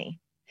destiny.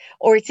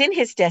 Or it's in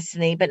his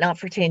destiny, but not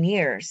for 10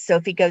 years. So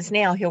if he goes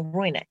now, he'll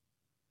ruin it.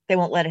 They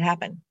won't let it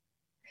happen.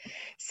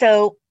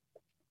 So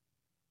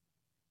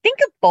think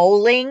of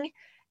bowling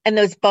and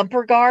those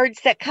bumper guards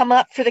that come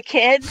up for the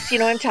kids. You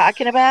know what I'm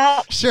talking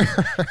about? Sure.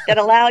 That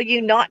allow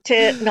you not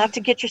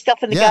to get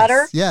yourself in the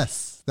gutter.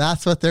 Yes.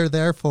 That's what they're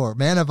there for.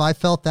 Man, have I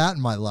felt that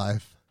in my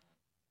life.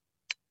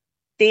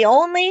 The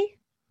only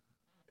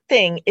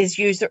thing is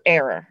user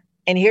error.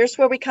 And here's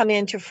where we come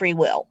into free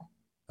will.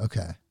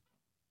 Okay.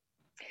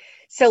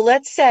 So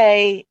let's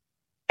say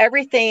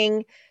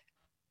everything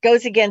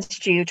goes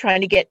against you trying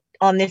to get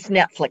on this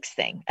Netflix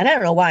thing. And I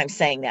don't know why I'm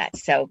saying that.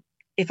 So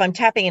if I'm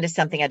tapping into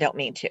something, I don't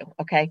mean to.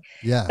 Okay.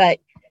 Yeah. But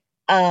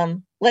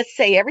let's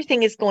say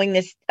everything is going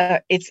this,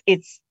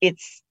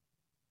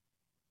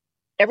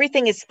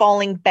 everything is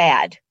falling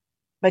bad,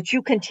 but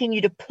you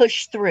continue to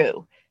push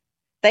through.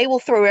 They will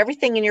throw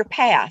everything in your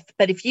path.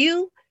 But if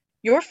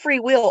your free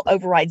will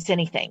overrides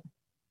anything.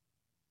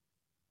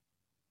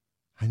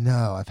 I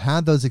know. I've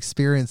had those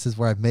experiences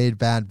where I've made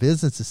bad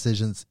business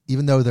decisions,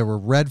 even though there were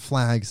red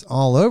flags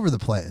all over the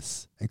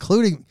place,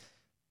 including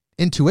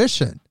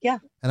intuition. Yeah.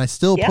 And I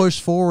still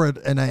pushed forward,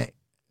 and I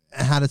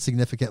had a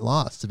significant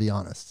loss, to be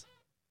honest.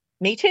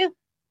 Me too.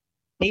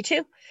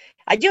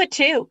 I do it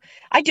too.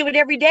 I do it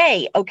every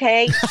day.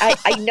 Okay.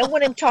 I know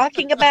what I'm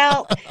talking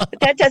about, but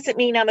that doesn't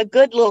mean I'm a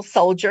good little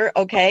soldier.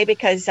 Okay.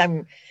 Because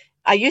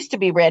I used to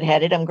be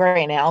redheaded. I'm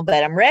gray now,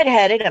 but I'm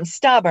redheaded. I'm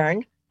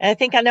stubborn. And I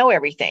think I know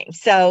everything.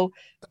 So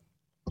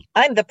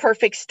I'm the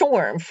perfect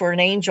storm for an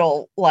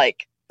angel,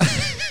 like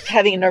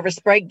having a nervous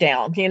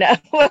breakdown, you know?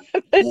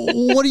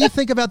 What do you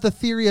think about the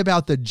theory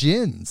about the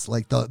jinns,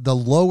 like the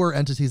lower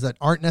entities that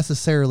aren't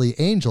necessarily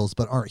angels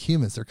but aren't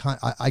humans? They're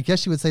I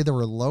guess you would say there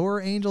were lower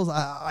angels.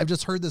 I've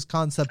just heard this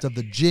concept of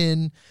the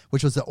jinn,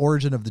 which was the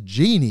origin of the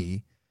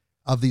genie,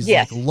 of these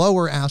like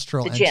lower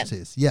astral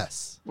entities.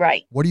 Yes.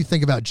 Right. What do you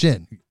think about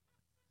jinn?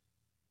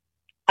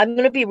 I'm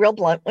going to be real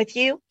blunt with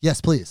you.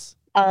 Yes, please.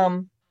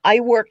 I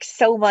work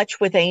so much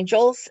with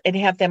angels and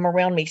have them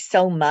around me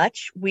so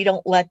much. We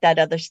don't let that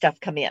other stuff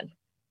come in.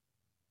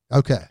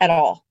 Okay. At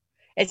all.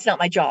 It's not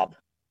my job.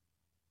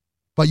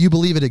 But you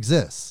believe it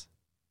exists?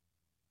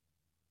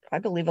 I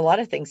believe a lot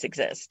of things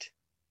exist.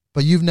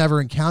 But you've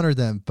never encountered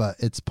them, but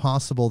it's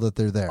possible that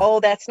they're there. Oh,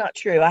 that's not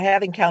true. I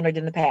have encountered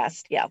in the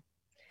past. Yeah.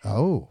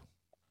 Oh.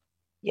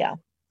 Yeah.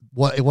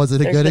 What was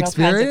it a good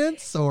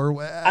experience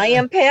or I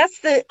am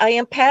past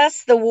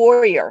the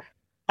warrior.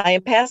 I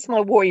am past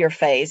my warrior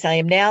phase. I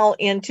am now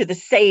into the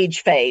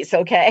sage phase.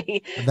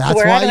 Okay, that's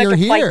where why I don't you're have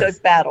to here. fight those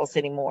battles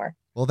anymore.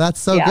 Well, that's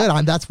so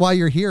good. That's why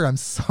you're here. I'm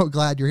so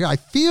glad you're here. I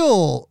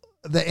feel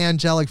the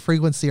angelic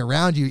frequency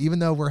around you, even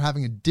though we're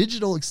having a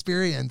digital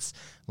experience,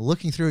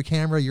 looking through a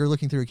camera. You're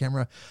looking through a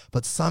camera,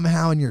 but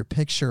somehow in your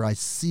picture, I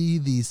see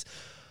these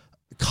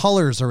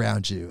colors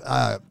around you.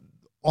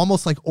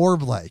 Almost like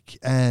orb-like.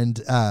 And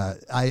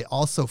I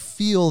also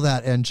feel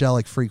that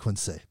angelic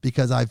frequency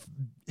because I've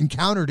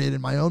encountered it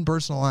in my own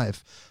personal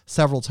life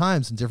several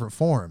times in different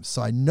forms.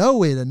 So I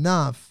know it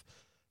enough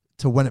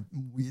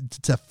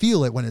to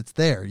feel it when it's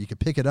there. You can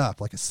pick it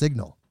up like a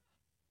signal.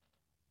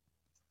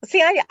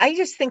 See, I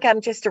just think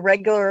I'm just a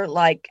regular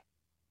like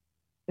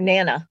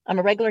Nana. I'm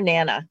a regular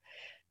Nana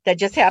that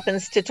just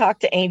happens to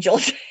talk to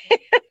angels.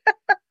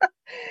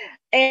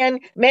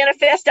 And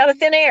manifest out of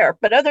thin air.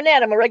 But other than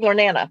that, I'm a regular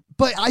Nana.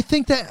 But I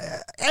think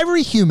that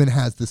every human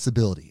has this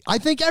ability. I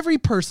think every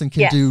person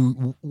can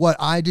do what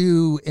I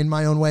do in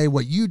my own way,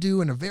 what you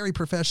do in a very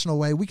professional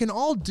way. We can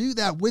all do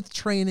that with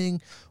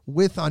training,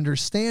 with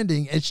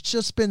understanding. It's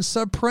just been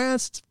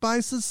suppressed by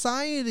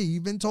society.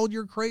 You've been told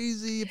you're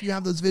crazy if you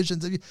have those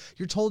visions. If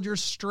you're told you're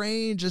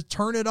strange, just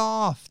turn it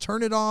off,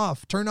 turn it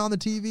off, turn on the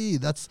TV.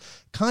 That's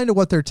kind of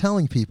what they're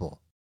telling people.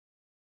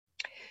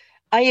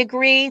 I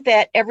agree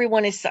that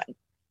everyone is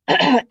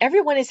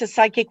a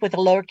psychic with a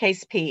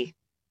lowercase p.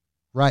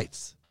 Right.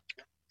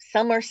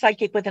 Some are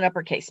psychic with an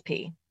uppercase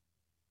p.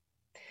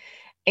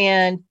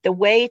 And the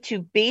way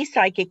to be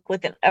psychic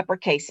with an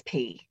uppercase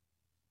p,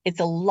 it's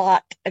a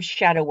lot of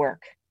shadow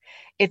work.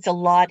 It's a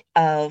lot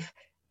of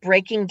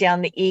breaking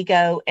down the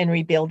ego and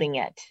rebuilding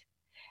it.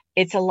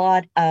 It's a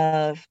lot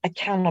of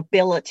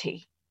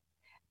accountability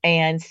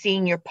and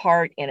seeing your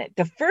part in it.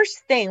 The first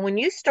thing, when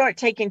you start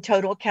taking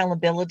total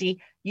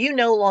accountability, you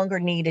no longer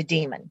need a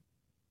demon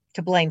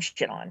to blame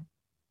shit on.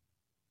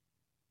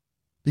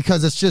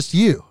 Because it's just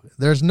you.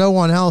 There's no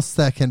one else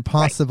that can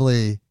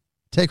possibly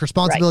take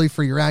responsibility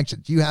for your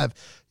actions. You have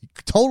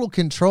total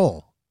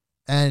control.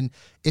 And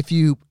if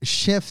you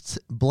shift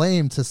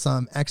blame to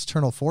some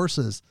external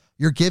forces,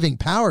 you're giving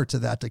power to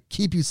that to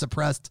keep you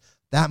suppressed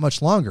that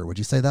much longer. Would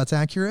you say that's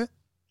accurate?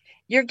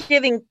 You're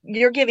giving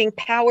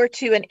power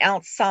to an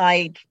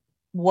outside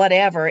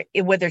whatever,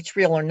 whether it's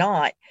real or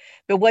not.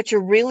 But what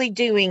you're really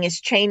doing is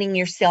chaining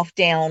yourself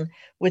down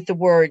with the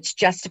words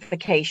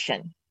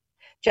justification.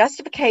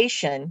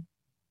 Justification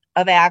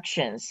of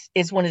actions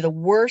is one of the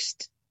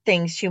worst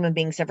things human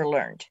beings ever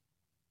learned,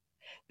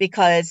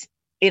 because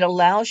it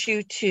allows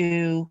you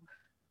to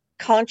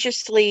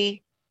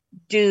consciously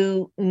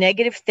do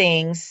negative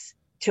things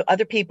to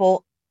other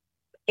people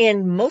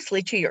and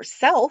mostly to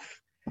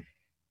yourself,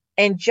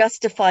 and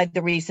justify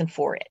the reason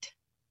for it.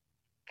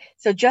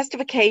 So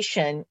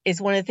justification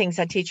is one of the things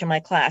I teach in my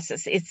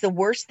classes. It's the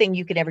worst thing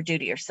you could ever do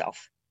to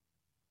yourself.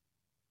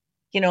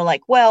 You know,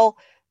 like, well,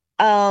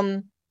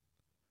 I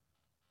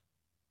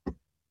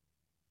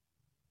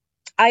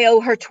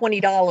owe her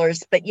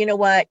 $20, but you know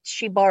what?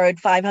 She borrowed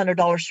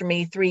 $500 from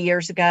me 3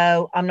 years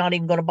ago. I'm not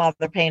even going to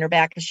bother paying her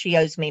back because she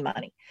owes me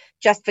money.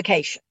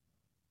 Justification.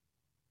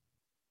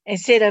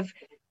 Instead of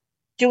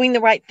doing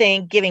the right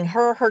thing, giving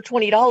her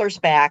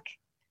 $20 back,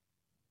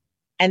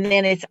 and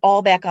then it's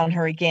all back on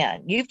her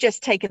again. You've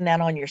just taken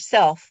that on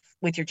yourself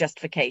with your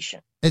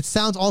justification. It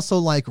sounds also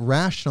like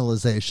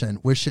rationalization,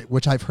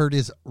 which I've heard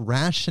is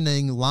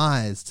rationing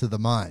lies to the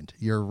mind.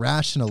 You're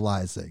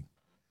rationalizing.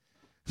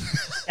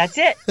 That's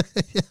it.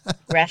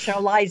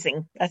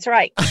 Rationalizing. That's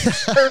right.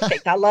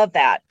 Perfect. I love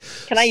that.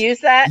 Can I use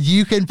that?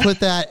 You can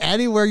put that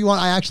anywhere you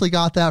want. I actually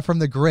got that from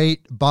the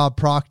great Bob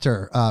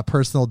Proctor,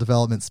 personal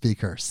development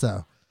speaker.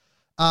 So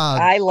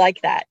I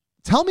like that.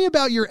 Tell me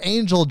about your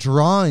angel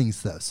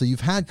drawings, though. So you've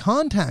had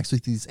contacts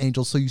with these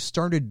angels, so you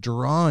started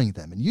drawing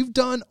them. And you've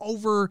done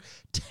over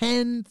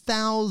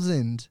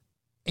 10,000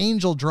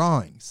 angel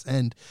drawings.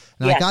 And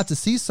I got to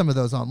see some of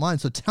those online.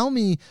 So tell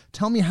me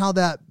how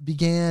that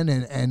began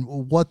and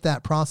what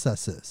that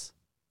process is.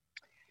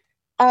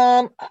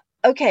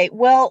 Okay.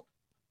 Well,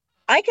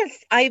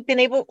 I've been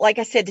able, like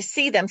I said, to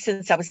see them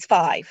since I was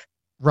 5.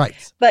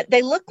 Right. But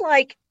they look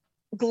like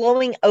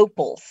glowing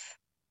opals.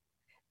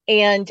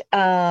 And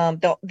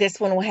this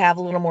one will have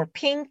a little more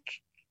pink.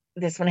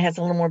 This one has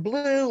a little more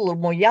blue, a little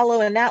more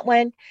yellow in that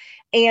one.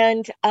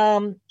 And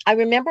I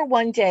remember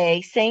one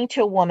day saying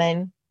to a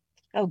woman,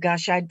 oh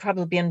gosh, I'd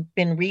probably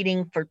been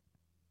reading for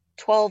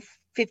 12,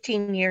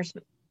 15 years,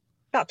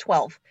 about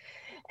 12.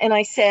 And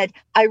I said,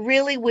 I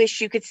really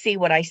wish you could see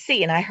what I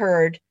see. And I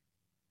heard,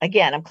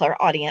 again, I'm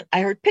clairaudient.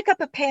 I heard, pick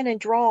up a pen and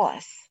draw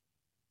us.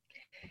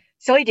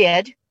 So I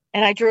did.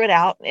 And I drew it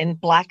out in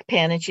black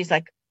pen. And she's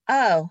like,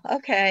 oh,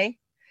 okay.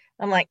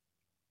 I'm like,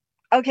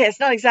 okay, it's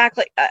not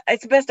exactly,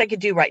 it's the best I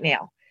could do right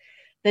now.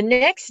 The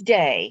next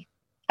day,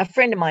 a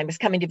friend of mine was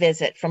coming to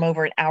visit from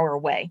over an hour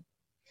away.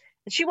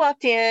 And she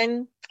walked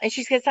in and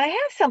she says, I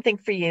have something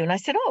for you. And I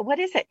said, oh, what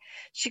is it?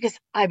 She goes,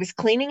 I was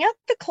cleaning up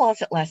the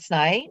closet last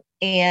night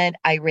and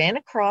I ran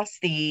across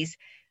these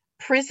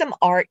Prism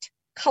Art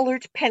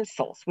colored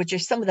pencils, which are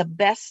some of the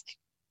best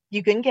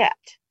you can get.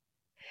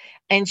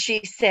 And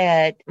she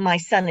said, my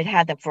son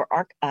had them for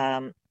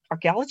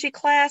archaeology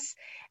class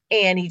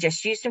and he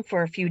just used them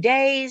for a few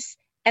days.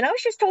 And I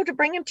was just told to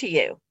bring them to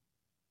you.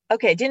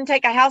 Okay, it didn't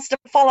take a house to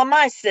fall on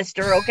my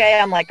sister. Okay,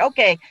 I'm like,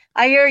 okay,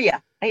 I hear you.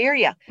 I hear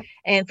you.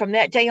 And from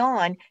that day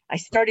on, I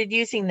started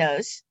using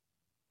those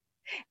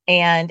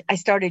and I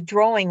started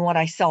drawing what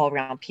I saw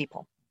around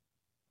people.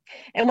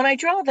 And when I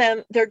draw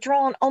them, they're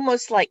drawn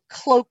almost like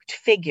cloaked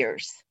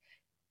figures,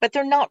 but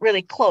they're not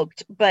really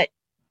cloaked. But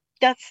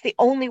that's the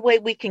only way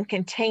we can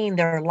contain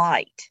their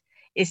light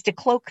is to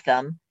cloak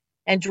them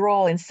and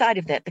draw inside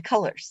of that the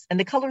colors. And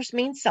the colors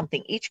mean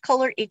something. Each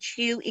color, each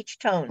hue, each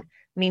tone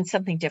means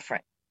something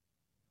different.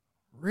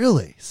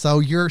 Really? So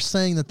you're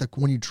saying that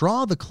when you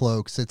draw the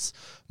cloaks, it's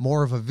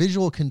more of a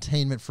visual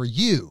containment for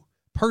you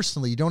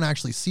personally. You don't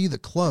actually see the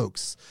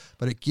cloaks,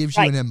 but it gives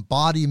you an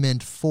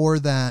embodiment for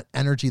that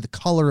energy, the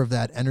color of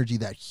that energy,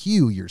 that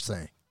hue you're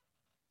saying.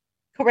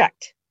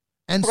 Correct.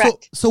 And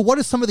so what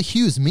does some of the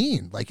hues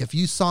mean? Like if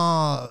you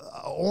saw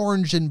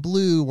orange and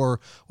blue, or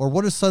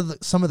what are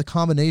some of the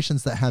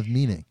combinations that have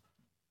meaning?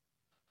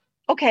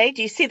 Okay.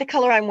 Do you see the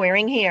color I'm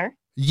wearing here?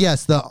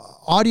 Yes, the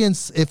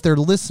audience, if they're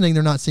listening,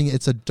 they're not seeing it.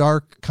 It's a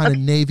dark kind of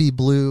navy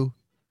blue.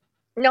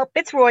 Nope,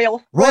 it's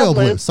royal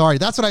blue. Sorry,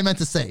 that's what I meant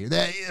to say.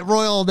 The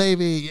royal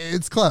navy,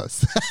 it's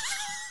close.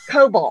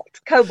 Cobalt.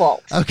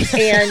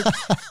 Okay.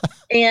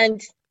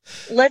 And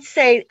let's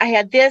say I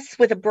had this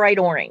with a bright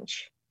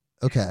orange.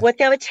 Okay. What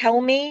that would tell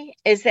me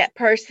is that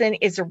person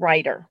is a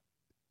writer.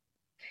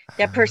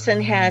 That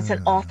person has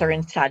an author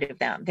inside of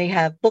them. They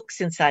have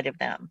books inside of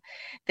them.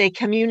 They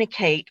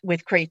communicate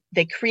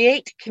they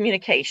create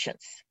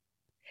communications.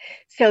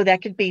 So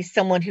that could be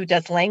someone who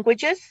does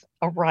languages,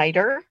 a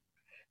writer,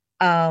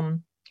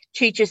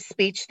 teaches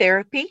speech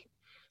therapy,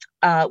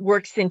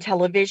 works in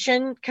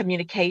television,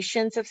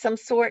 communications of some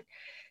sort.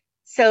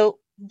 So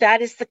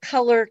that is the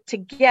color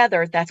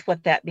together. That's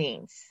what that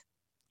means.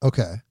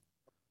 Okay.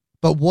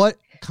 But what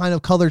kind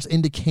of colors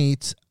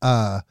indicate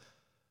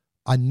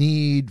a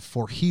need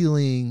for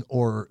healing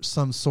or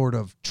some sort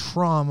of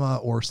trauma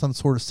or some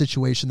sort of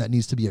situation that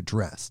needs to be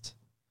addressed?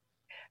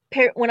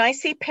 When I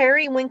see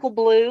periwinkle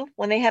blue,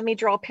 when they have me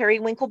draw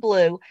periwinkle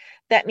blue,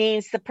 that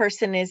means the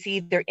person is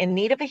either in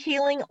need of a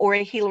healing or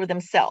a healer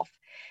themselves.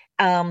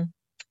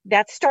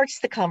 That starts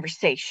the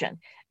conversation.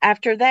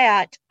 After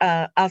that,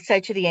 I'll say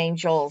to the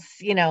angels,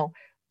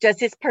 does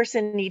this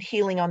person need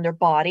healing on their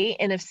body?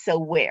 And if so,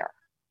 where?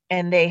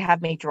 And they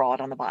have me draw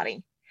it on the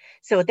body.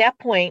 So at that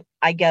point,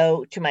 I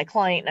go to my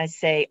client and I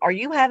say, are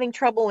you having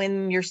trouble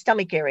in your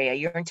stomach area,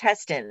 your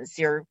intestines,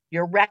 your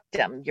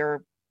rectum,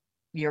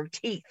 your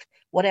teeth,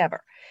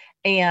 whatever,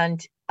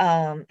 and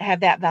have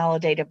that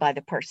validated by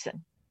the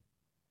person.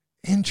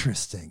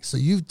 Interesting. So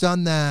you've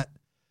done that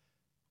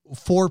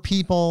for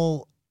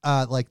people,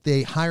 like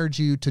they hired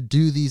you to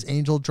do these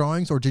angel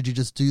drawings, or did you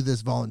just do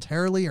this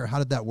voluntarily, or how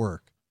did that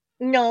work?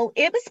 No,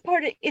 it's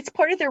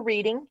part of their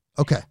reading.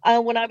 Okay.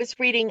 When I was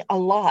reading a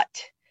lot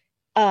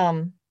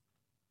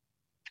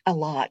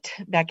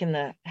back in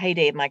the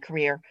heyday of my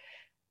career,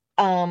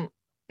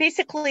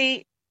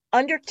 basically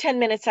under 10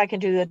 minutes, I can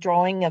do a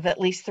drawing of at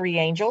least 3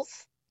 angels.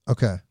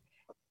 Okay.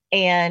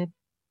 And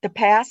the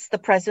past, the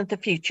present, the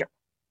future.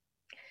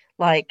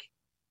 Like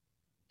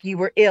you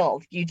were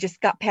ill, you just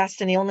got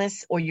past an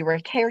illness, or you were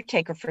a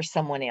caretaker for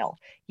someone ill.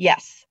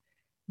 Yes.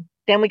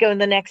 Then we go to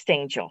the next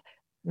angel.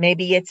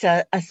 Maybe it's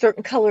a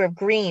certain color of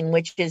green,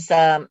 which is,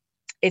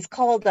 it's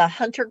called a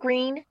hunter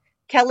green.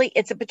 Kelly,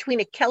 it's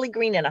between a Kelly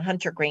green and a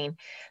hunter green.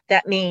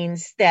 That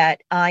means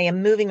that I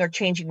am moving or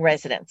changing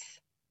residence.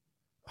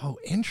 Oh,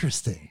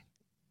 interesting.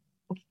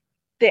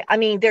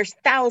 There's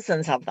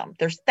thousands of them.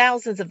 There's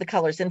thousands of the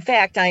colors. In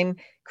fact, I'm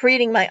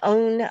creating my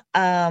own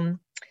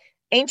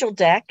angel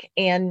deck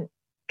and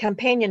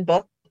companion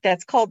book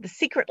that's called The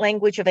Secret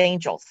Language of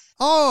Angels.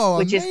 Oh,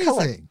 which amazing. Is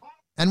color.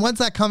 And when's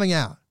that coming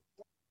out?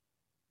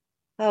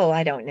 Oh,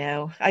 I don't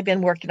know. I've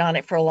been working on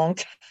it for a long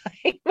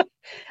time.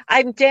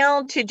 I'm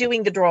down to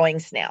doing the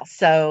drawings now.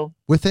 So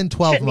within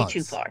 12 shouldn't months. Be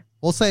too far.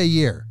 We'll say a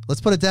year.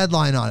 Let's put a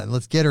deadline on it.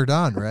 Let's get her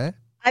done, right?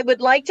 I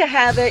would like to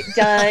have it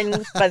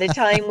done by the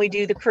time we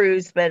do the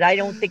cruise, but I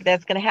don't think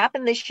that's going to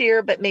happen this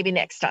year, but maybe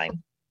next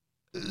time.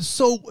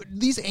 So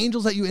these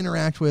angels that you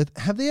interact with,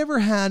 have they ever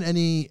had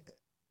any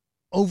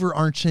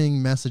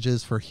overarching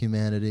messages for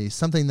humanity,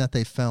 something that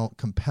they felt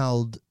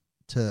compelled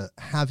to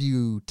have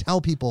you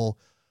tell people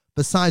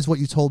besides what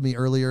you told me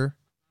earlier?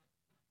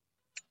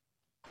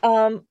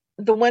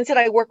 The ones that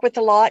I work with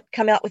a lot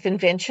come out with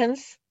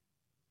inventions.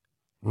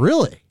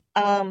 Really?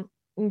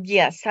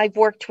 Yes, I've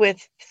worked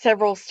with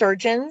several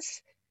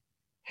surgeons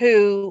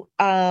who,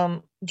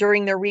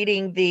 during their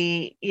reading,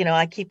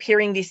 I keep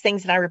hearing these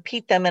things and I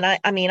repeat them. And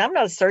I mean, I'm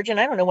not a surgeon.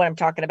 I don't know what I'm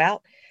talking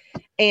about.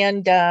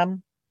 And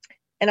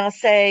I'll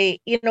say,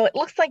 it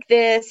looks like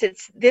this.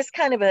 It's this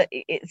kind of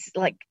it's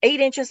like 8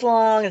 inches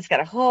long. It's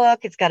got a hook.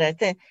 It's got a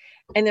thing.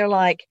 And they're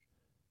like,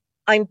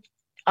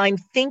 I'm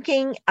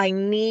thinking I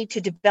need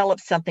to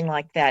develop something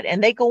like that.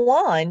 And they go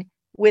on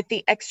with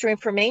the extra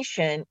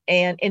information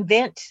and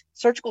invent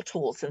surgical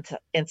tools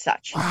and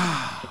such.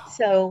 Wow.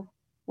 So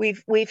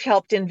we've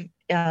helped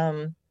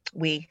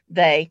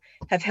they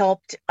have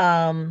helped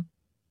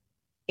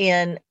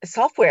in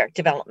software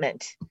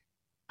development.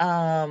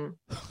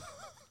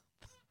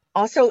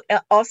 Also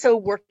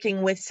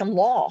working with some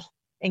law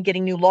and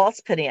getting new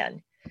laws put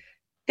in,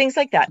 things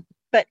like that.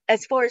 But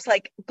as far as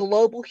like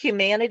global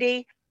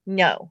humanity,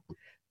 no.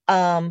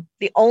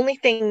 The only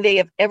thing they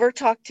have ever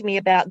talked to me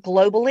about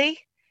globally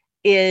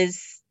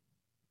is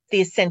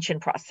the ascension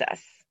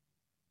process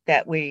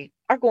that we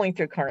are going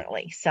through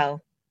currently.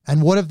 So,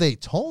 and what have they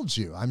told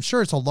you? I'm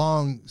sure it's a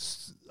long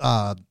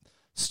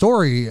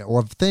story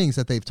of things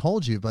that they've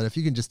told you, but if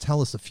you can just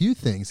tell us a few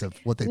things of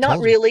what they told you. Not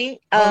really.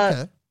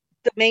 Okay.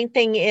 The main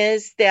thing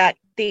is that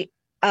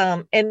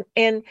and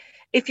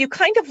if you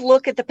kind of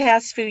look at the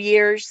past few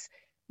years,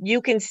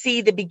 you can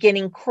see the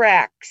beginning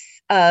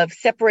cracks of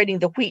separating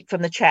the wheat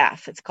from the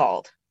chaff, it's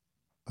called.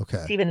 Okay.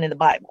 It's even in the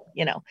Bible,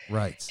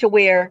 Right. To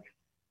where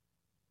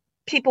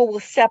people will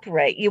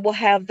separate. You will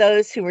have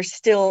those who are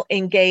still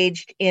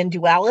engaged in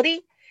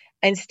duality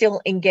and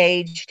still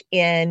engaged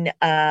in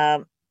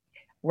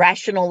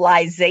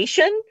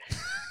rationalization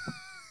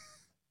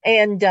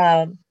and,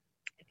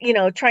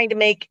 trying to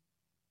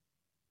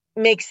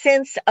make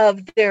sense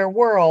of their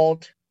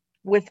world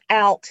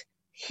without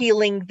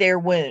healing their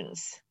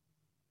wounds.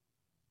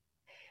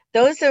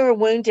 Those that are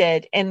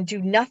wounded and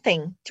do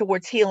nothing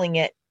towards healing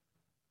it,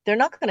 they're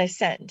not going to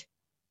ascend.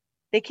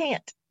 They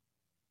can't.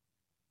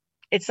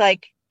 It's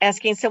like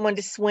asking someone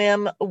to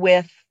swim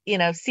with,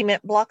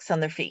 cement blocks on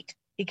their feet.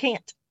 You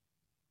can't.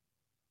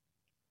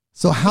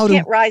 So you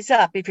can't rise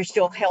up if you're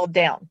still held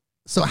down.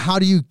 So how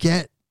do you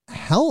get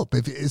help?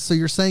 So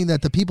you're saying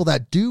that the people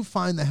that do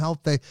find the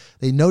help, they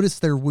notice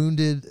they're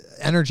wounded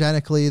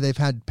energetically, they've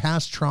had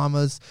past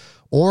traumas,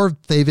 or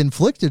they've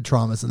inflicted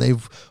traumas and they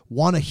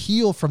want to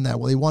heal from that.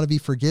 Well, they want to be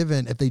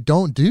forgiven. If they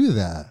don't do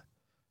that,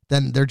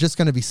 then they're just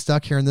going to be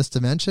stuck here in this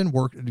dimension,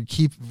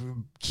 keep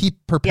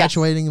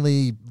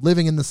perpetuatingly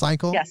living in the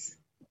cycle. Yes.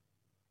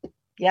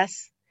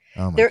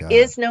 Oh my God. There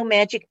is no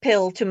magic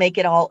pill to make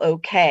it all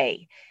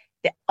okay.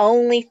 The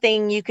only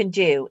thing you can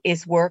do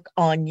is work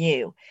on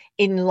you.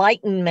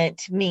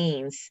 Enlightenment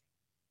means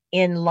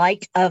in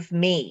light of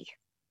me.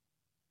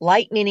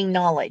 Light meaning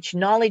knowledge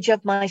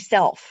of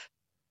myself.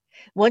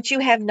 Once you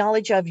have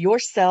knowledge of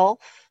yourself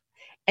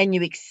and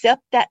you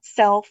accept that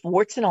self,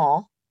 warts and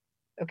all,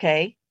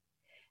 okay?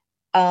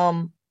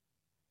 For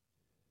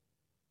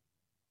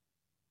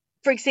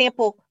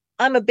example,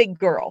 I'm a big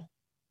girl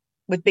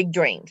with big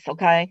dreams,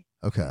 okay?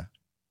 Okay.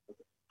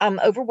 I'm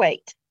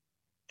overweight.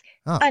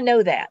 Oh. I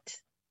know that.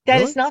 That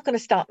Really? is not going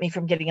to stop me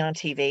from getting on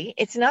TV.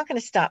 It's not going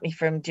to stop me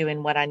from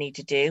doing what I need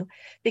to do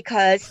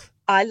because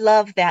I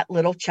love that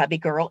little chubby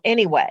girl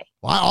anyway.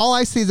 Well, all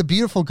I see is a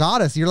beautiful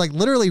goddess. You're like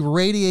literally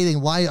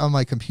radiating light on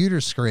my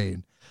computer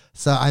screen.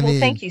 So I mean,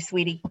 thank you,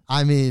 sweetie.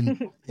 I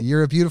mean,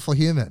 you're a beautiful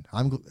human.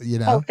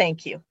 Oh,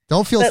 thank you.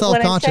 Don't feel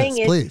self-conscious,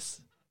 please.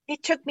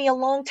 It took me a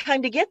long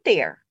time to get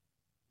there.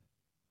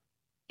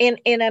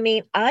 And I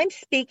mean, I'm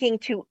speaking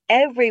to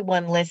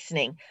everyone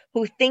listening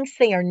who thinks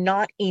they are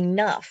not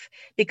enough,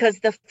 because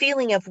the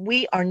feeling of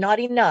we are not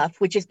enough,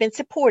 which has been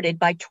supported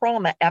by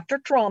trauma after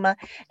trauma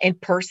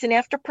and person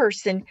after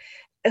person,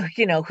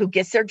 who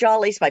gets their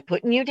jollies by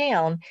putting you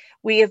down.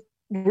 We have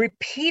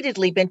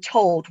repeatedly been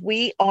told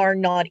we are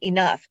not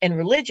enough. And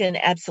religion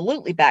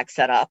absolutely backs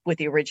that up with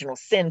the original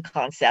sin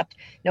concept.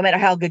 No matter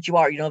how good you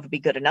are, you don't have to be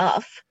good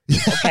enough.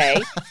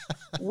 Okay.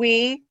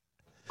 We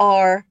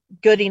are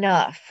good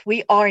enough.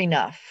 We are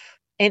enough.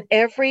 And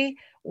every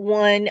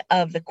one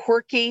of the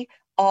quirky,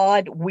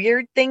 odd,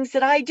 weird things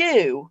that I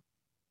do,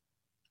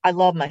 I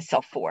love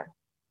myself for.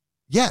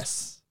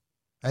 Yes.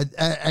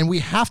 And we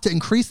have to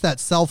increase that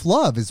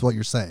self-love is what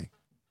you're saying.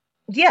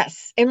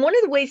 Yes. And one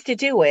of the ways to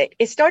do it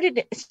is start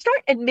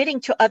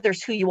admitting to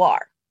others who you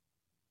are.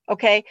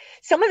 Okay.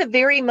 Some of the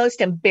very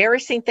most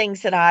embarrassing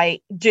things that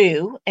I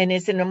do and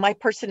is in my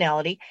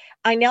personality,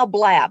 I now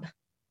blab.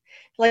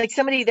 Like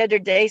somebody the other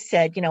day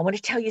said, I want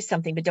to tell you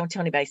something, but don't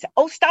tell anybody. I said,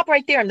 oh, stop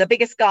right there. I'm the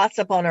biggest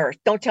gossip on earth.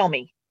 Don't tell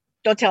me.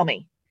 Don't tell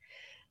me.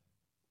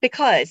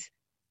 Because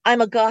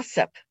I'm a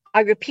gossip.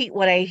 I repeat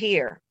what I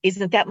hear.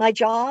 Isn't that my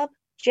job,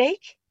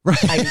 Jake?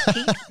 Right. I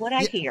repeat what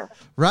I hear.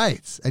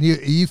 Right. And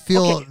you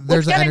feel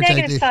there's it's got an a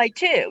energy. negative side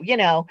too.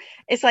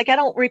 It's like I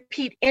don't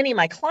repeat any of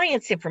my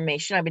clients'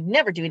 information. I would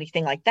never do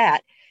anything like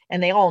that.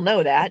 And they all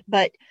know that.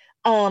 But,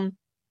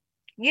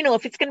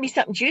 if it's going to be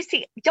something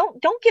juicy,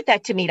 don't give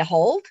that to me to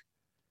hold.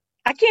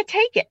 I can't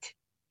take it.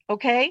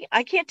 Okay.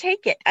 I can't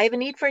take it. I have a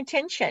need for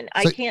attention.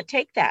 I can't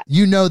take that.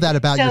 You know that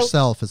about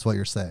yourself is what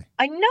you're saying.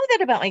 I know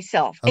that about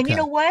myself. Okay. And you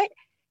know what?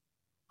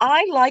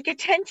 I like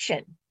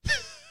attention.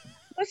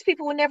 Most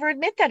people will never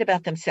admit that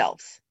about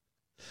themselves.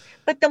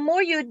 But the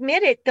more you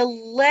admit it, the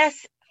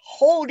less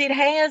hold it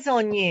has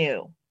on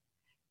you.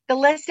 The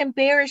less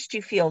embarrassed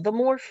you feel, the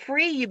more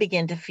free you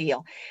begin to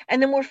feel.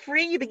 And the more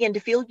free you begin to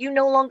feel, you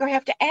no longer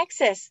have to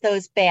access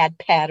those bad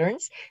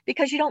patterns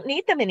because you don't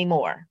need them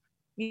anymore.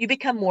 You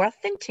become more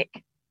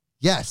authentic.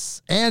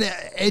 Yes. And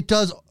it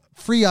does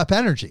free up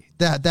energy.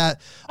 Of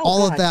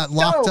that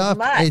locked up,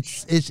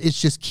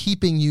 it's just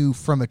keeping you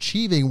from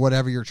achieving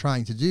whatever you're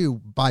trying to do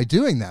by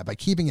doing that, by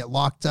keeping it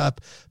locked up,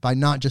 by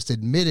not just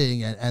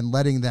admitting and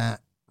letting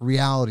that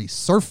reality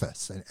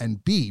surface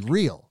and be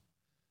real.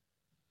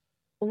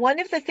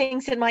 One of the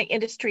things in my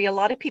industry a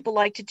lot of people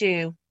like to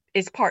do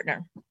is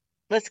partner.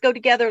 Let's go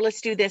together. Let's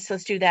do this.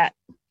 Let's do that.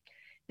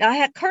 Now,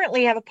 I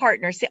currently have a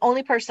partner. It's the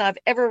only person I've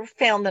ever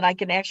found that I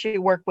can actually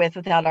work with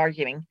without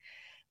arguing,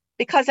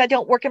 because I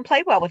don't work and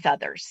play well with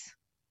others.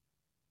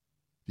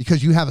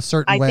 Because you have a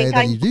certain way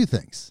that you do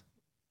things.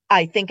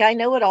 I think I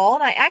know it all,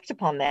 and I act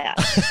upon that.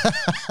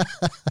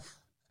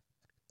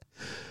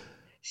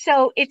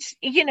 So it's,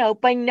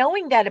 by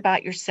knowing that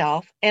about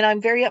yourself, and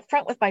I'm very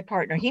upfront with my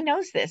partner. He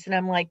knows this. And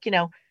I'm like,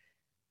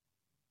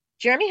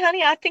 Jeremy,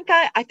 honey, I think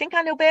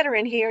I know better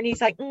in here. And he's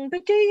like,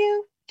 but do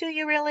you? Do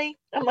you really?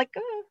 I'm like,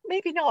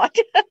 maybe not.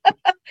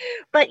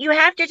 But you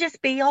have to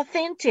just be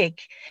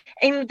authentic.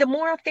 And the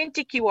more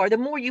authentic you are, the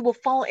more you will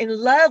fall in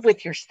love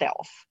with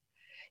yourself.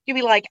 You'll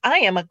be like, I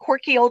am a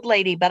quirky old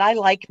lady, but I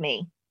like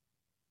me.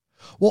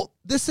 Well,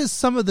 this is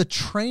some of the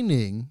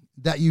training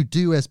that you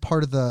do as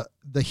part of the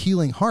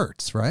Healing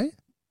Hearts, right?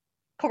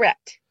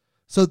 Correct.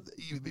 So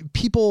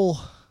people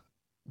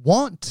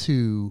want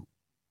to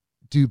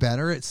do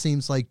better. It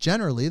seems like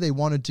generally they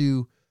want to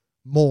do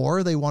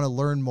more. They want to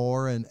learn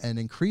more and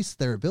increase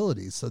their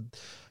abilities. So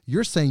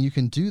you're saying you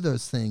can do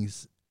those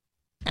things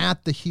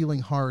at the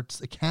Healing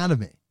Hearts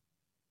Academy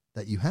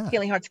that you have.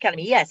 Healing Hearts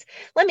Academy. Yes.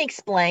 Let me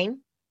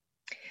explain.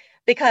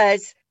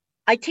 Because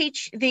I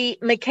teach the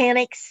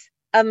mechanics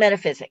of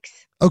metaphysics.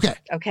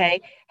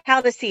 Okay.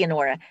 How to see an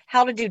aura,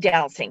 how to do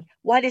dowsing.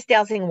 Why does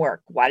dowsing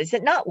work? Why does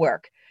it not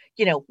work?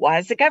 Why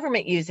is the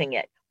government using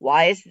it?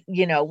 Why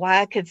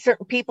could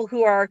certain people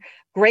who are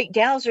great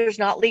dowsers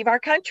not leave our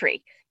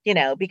country?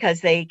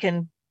 Because they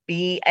can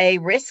be a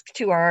risk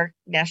to our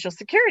national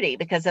security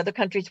because other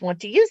countries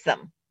want to use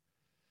them.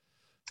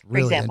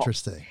 Really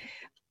interesting.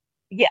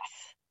 Yes.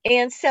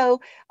 And so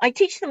I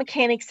teach the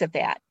mechanics of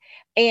that.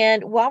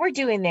 And while we're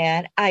doing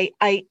that,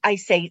 I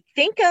say,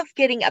 think of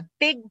getting a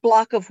big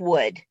block of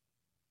wood.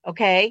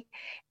 Okay.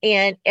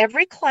 And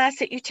every class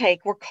that you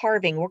take, we're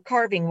carving.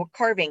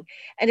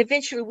 And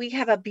eventually we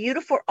have a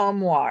beautiful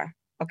armoire,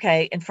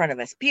 okay, in front of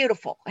us.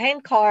 Beautiful,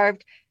 hand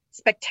carved,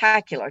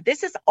 spectacular.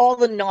 This is all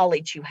the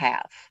knowledge you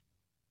have.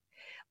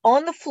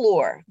 On the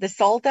floor, the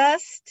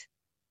sawdust,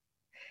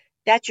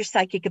 that's your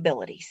psychic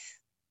abilities.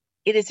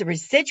 It is a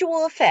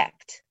residual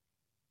effect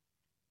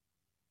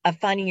of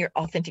finding your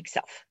authentic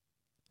self.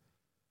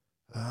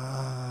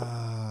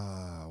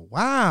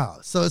 Wow.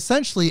 So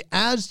essentially,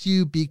 as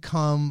you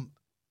become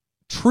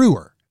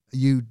truer,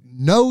 you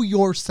know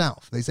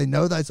yourself. They say,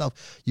 know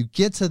thyself. You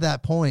get to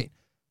that point,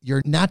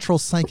 your natural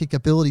psychic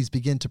abilities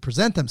begin to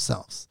present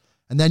themselves.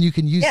 And then you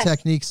can use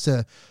techniques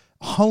to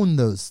hone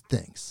those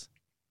things.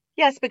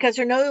 Yes, because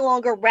they're no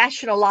longer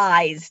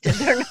rationalized.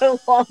 They're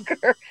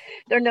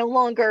no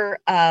longer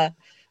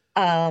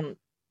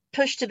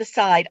pushed to the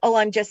side. Oh,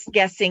 I'm just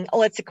guessing.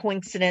 Oh, it's a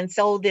coincidence.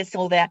 Oh, this,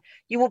 oh, that.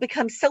 You will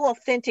become so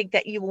authentic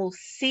that you will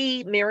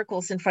see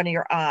miracles in front of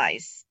your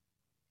eyes.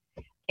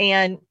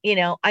 And,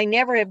 I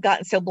never have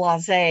gotten so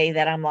blasé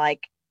that I'm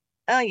like,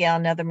 oh yeah,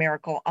 another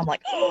miracle. I'm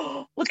like,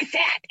 oh, look at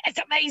that. That's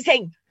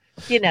amazing.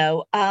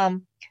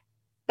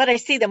 But I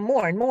see them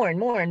more and more and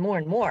more and more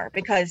and more,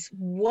 because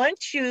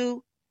once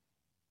you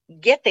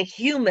get the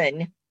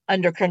human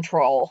under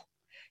control,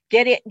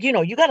 get it,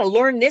 you got to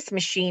learn this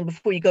machine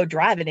before you go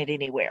driving it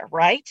anywhere,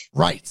 right?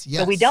 Right.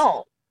 Yes. So we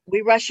don't.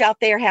 We rush out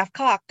there half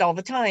cocked all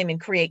the time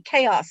and create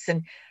chaos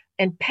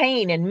and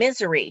pain and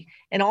misery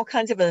and all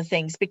kinds of other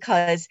things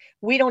because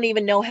we don't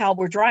even know how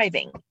we're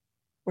driving.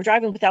 We're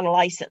driving without a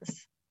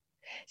license.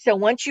 So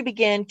once you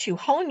begin to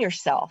hone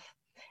yourself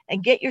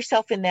and get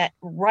yourself in that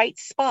right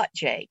spot,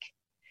 Jake,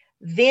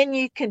 then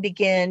you can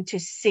begin to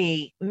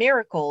see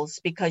miracles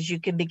because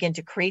you can begin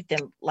to create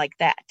them like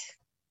that.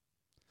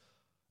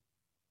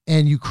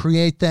 And you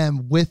create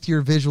them with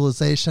your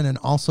visualization and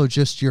also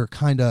just your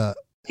kind of...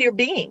 With your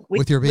being.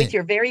 With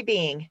your very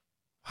being.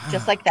 Wow.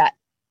 Just like that.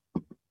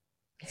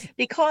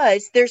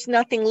 Because there's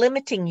nothing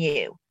limiting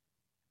you.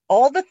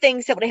 All the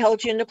things that would have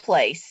held you into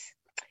place.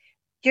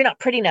 You're not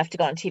pretty enough to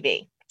go on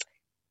TV.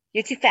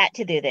 You're too fat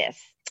to do this.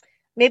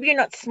 Maybe you're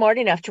not smart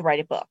enough to write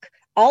a book.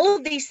 All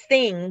of these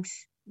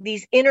things,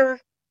 these inner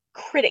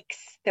critics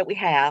that we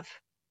have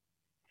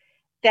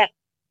that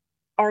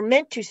are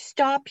meant to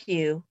stop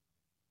you,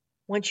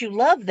 once you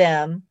love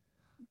them,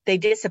 they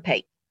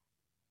dissipate.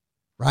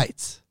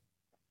 Right.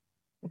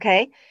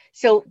 Okay.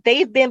 So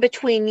they've been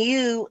between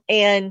you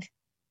and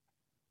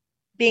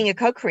being a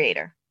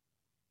co-creator.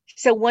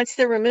 So once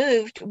they're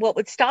removed, what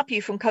would stop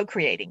you from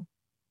co-creating?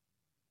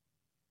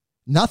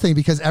 Nothing,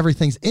 because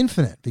everything's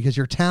infinite, because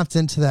you're tapped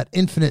into that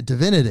infinite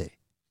divinity.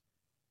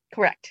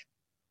 Correct.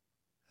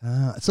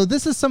 So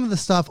this is some of the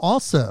stuff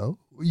also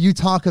you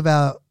talk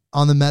about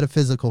on the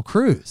metaphysical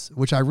cruise,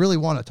 which I really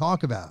want to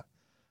talk about.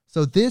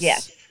 So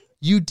this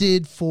you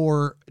did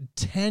for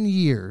 10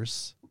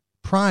 years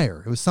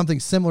prior. It was something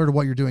similar to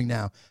what you're doing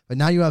now, but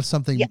now you have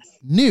something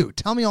new.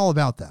 Tell me all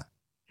about that.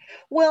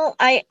 Well,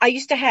 I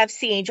used to have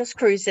Sea Angels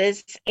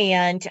cruises,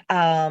 and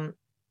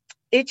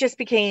it just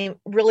became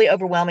really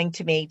overwhelming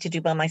to me to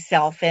do by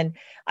myself. And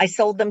I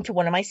sold them to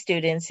one of my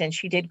students, and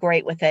she did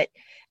great with it.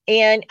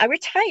 And I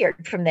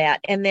retired from that.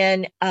 And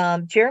then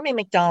Jeremy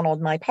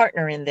McDonald, my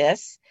partner in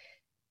this,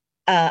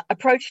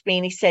 approached me,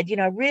 and he said,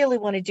 I really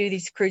want to do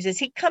these cruises.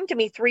 He'd come to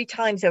me 3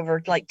 times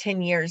over like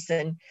 10 years,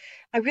 and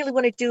I really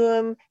want to do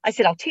them. I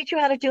said, I'll teach you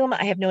how to do them.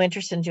 I have no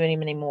interest in doing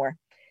them anymore.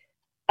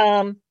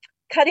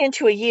 Cut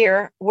into a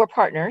year, we're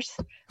partners.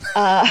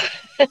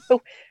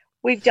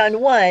 We've done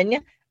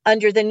one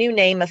under the new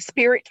name of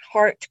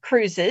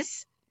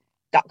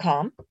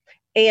SpiritHeartCruises.com.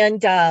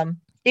 And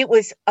it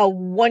was a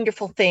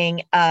wonderful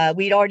thing.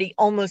 We'd already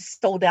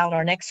almost sold out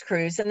our next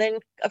cruise. And then,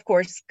 of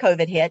course,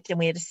 COVID hit, and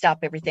we had to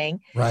stop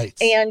everything. Right.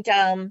 And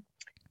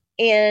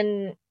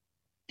in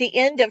the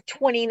end of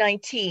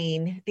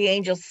 2019, the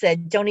angels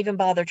said, don't even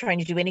bother trying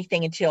to do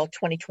anything until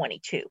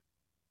 2022.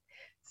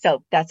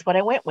 So that's what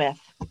I went with.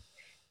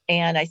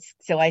 And I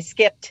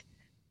skipped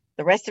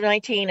the rest of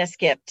 19. I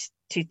skipped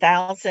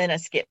 2000. I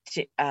skipped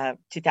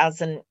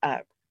 2000.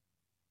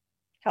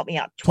 Help me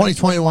out.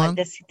 2021.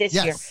 This yes.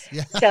 year.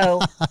 Yeah.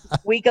 So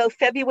we go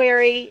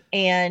February,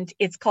 and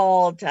it's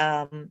called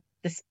the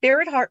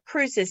Spirit Heart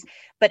Cruises.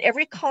 But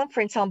every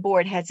conference on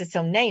board has its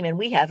own name, and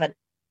we have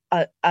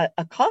a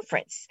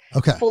conference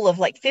full of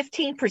like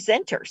 15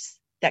 presenters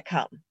that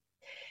come.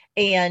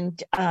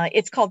 And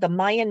it's called the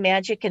Mayan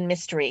Magic and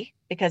Mystery,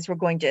 because we're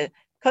going to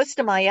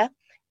Costa Maya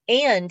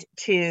and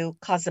to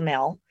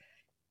Cozumel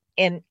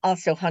and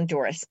also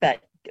Honduras. But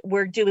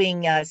we're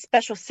doing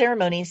special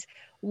ceremonies.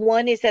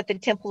 One is at the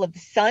Temple of the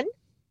Sun,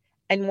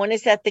 and one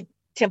is at the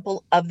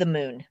Temple of the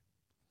Moon.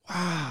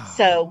 Wow.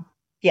 So,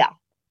 yeah.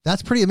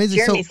 That's pretty amazing.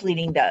 Jeremy's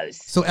leading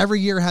those. So every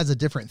year has a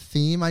different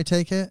theme, I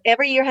take it?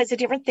 Every year has a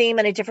different theme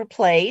and a different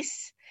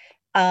place.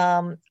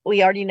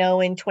 We already know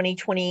in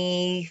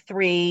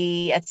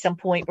 2023, at some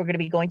point, we're going to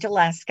be going to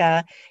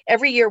Alaska.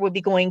 Every year we'll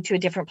be going to a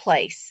different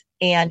place,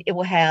 and it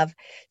will have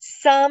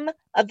some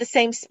of the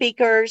same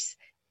speakers,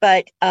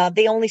 but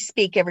they only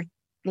speak every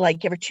 2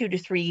 to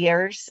 3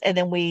 years. And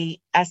then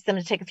we ask them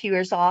to take a few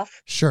years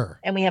off.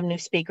 Sure. And we have new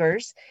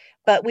speakers,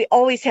 but we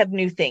always have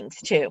new things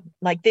too.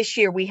 Like this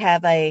year we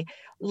have a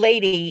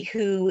lady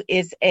who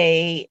is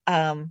a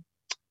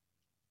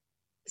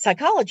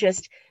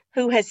psychologist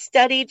who has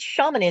studied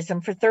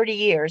shamanism for 30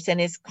 years and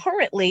is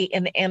currently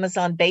in the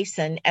Amazon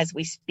basin as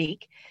we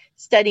speak,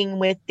 studying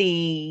with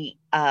the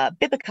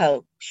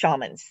Bibico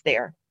shamans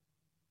there.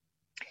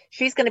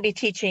 She's going to be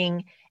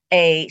teaching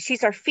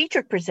she's our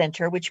featured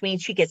presenter, which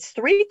means she gets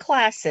 3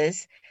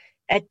 classes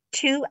at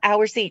 2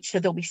 hours each. So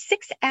there'll be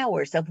 6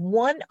 hours of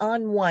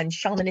one-on-one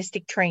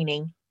shamanistic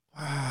training,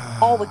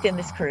 all within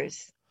this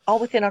cruise, all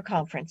within our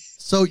conference.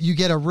 So you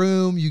get a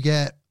room, you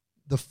get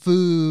the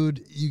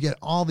food, you get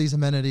all these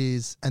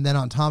amenities, and then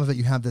on top of it,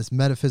 you have this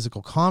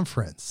metaphysical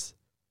conference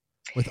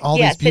with all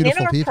these beautiful and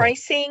in our people.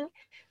 Pricing,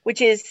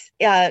 which is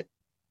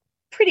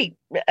pretty,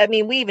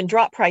 we even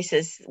drop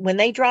prices. When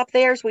they drop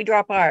theirs, we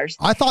drop ours.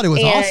 I thought it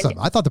was awesome.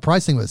 I thought the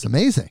pricing was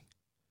amazing.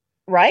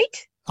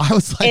 Right? I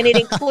was like, and it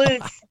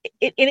includes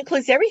it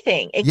includes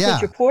everything. It includes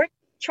your court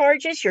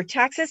charges, your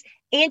taxes,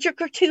 and your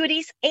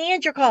gratuities,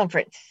 and your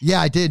conference. Yeah,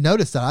 I did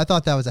notice that. I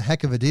thought that was a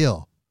heck of a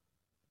deal.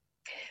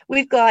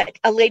 We've got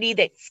a lady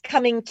that's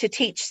coming to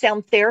teach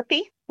sound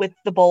therapy with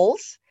the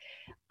bowls.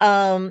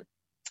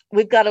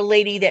 We've got a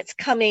lady that's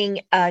coming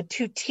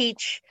to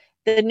teach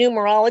the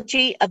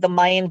numerology of the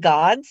Mayan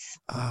gods.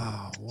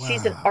 Oh, wow.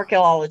 She's an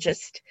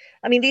archaeologist.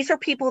 These are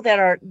people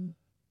that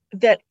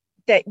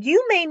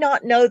you may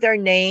not know their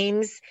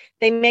names.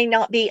 They may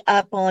not be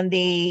up on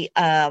the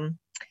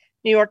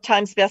New York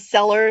Times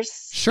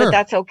bestsellers. Sure. But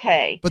that's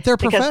okay. But they're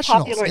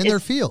professionals in their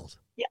field.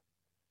 Yeah.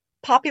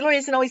 Popular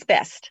isn't always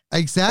best.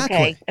 Exactly.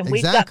 Okay. And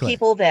we've got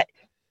people that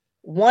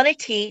want to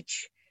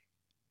teach.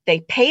 They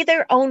pay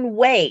their own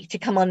way to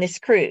come on this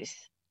cruise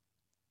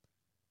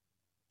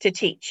to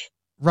teach.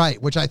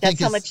 Right, which I think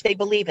that's how much they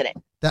believe in it.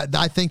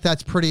 I think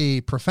that's pretty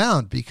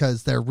profound,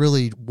 because they're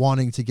really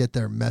wanting to get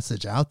their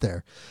message out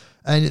there.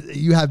 And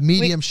you have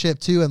mediumship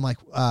too, and like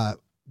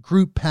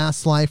group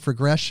past life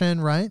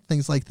regression, right?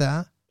 Things like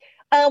that.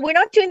 We're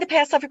not doing the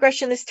past life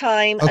regression this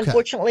time. Okay.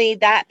 Unfortunately,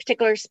 that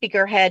particular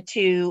speaker had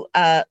to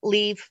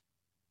leave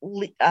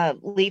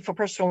for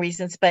personal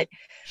reasons. But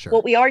Sure.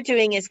 what we are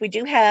doing is we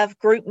do have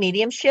group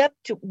mediumship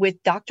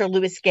with Dr.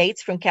 Lewis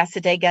Gates from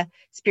Casadega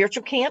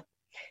Spiritual Camp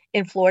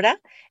in Florida,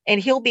 and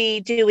he'll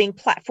be doing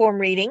platform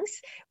readings.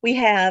 We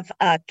have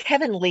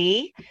Kevin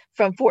Lee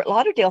from Fort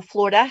Lauderdale,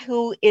 Florida,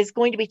 who is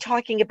going to be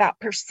talking about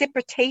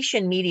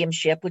precipitation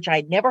mediumship, which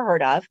I'd never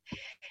heard of.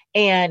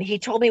 And he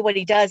told me what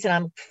he does, and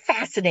I'm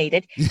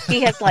fascinated.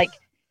 He has like,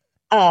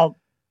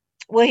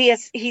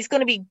 he's going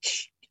to be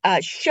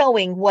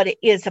showing what it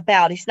is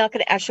about. He's not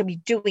going to actually be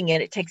doing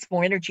it. It takes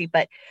more energy,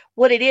 but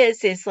what it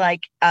is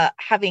like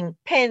having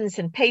pens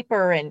and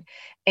paper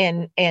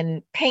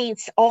and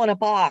paints all in a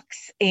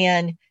box,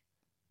 and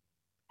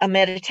a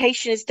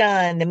meditation is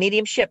done, the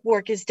mediumship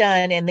work is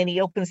done, and then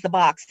he opens the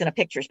box and a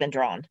picture's been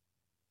drawn.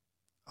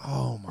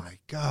 Oh my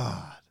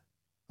God.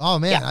 Oh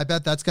man, Yeah. I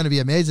bet that's going to be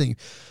amazing.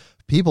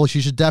 People,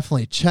 you should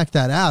definitely check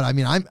that out. I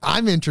mean,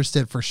 I'm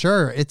interested for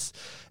sure. It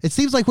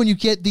seems like when you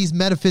get these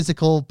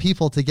metaphysical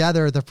people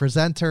together, the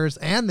presenters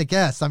and the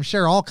guests, I'm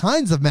sure all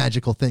kinds of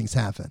magical things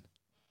happen.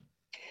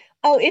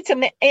 Oh,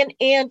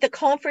 and the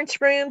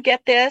conference room,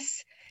 get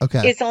this,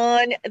 Okay. is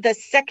on the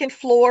second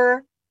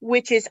floor,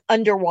 which is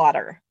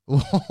underwater.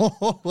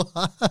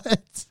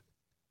 What?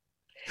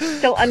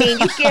 So, I mean,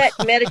 you get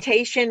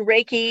meditation,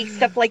 Reiki,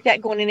 stuff like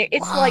that going in there.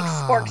 It's like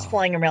sparks Wow.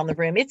 flying around the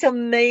room. It's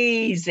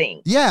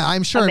amazing. Yeah,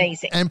 I'm sure.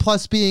 Amazing. And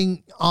plus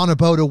being on a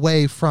boat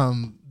away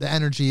from the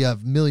energy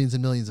of millions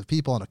and millions of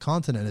people on a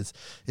continent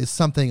is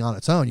something on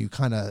its own. You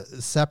kind of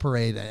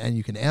separate and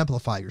you can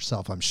amplify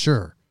yourself, I'm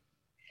sure.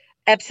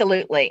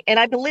 Absolutely. And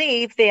I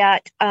believe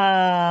that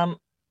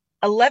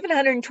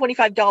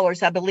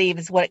 $1,125, I believe,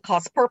 is what it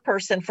costs per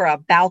person for a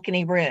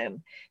balcony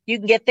room. You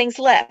can get things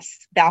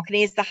less.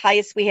 Balcony is the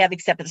highest we have,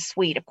 except for the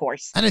suite, of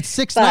course. And it's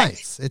 6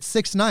 nights. It's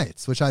 6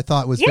 nights, which I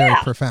thought was very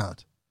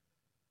profound.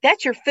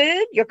 That's your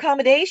food, your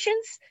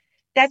accommodations.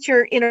 That's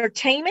your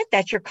entertainment.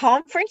 That's your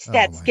conference.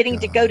 That's getting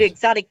to go to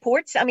exotic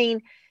ports. I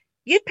mean,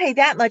 you'd pay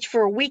that much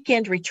for a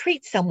weekend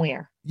retreat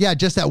somewhere. Yeah,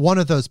 just at one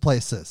of those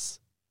places.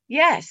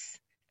 Yes.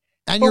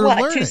 And For you're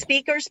what, learning. 2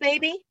 speakers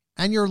maybe?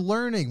 And you're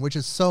learning, which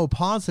is so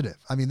positive.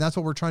 I mean, that's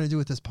what we're trying to do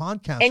with this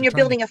podcast. And you're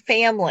building a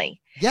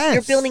family. Yes.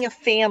 You're building a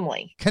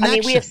family. I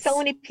mean, we have so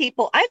many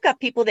people. I've got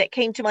people that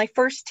came to my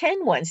first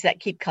 10 ones that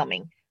keep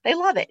coming. They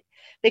love it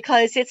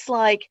because it's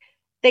like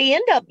they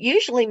end up,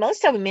 usually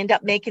most of them end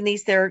up making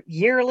these their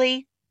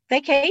yearly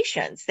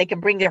vacations. They can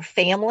bring their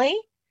family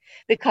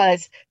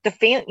because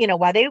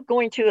while they're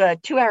going to a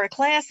 2-hour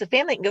class, the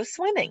family can go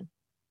swimming,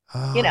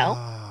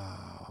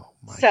 Oh,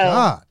 my So-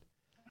 God.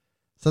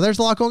 So there's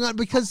a lot going on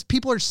because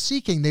people are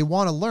seeking, they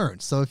want to learn.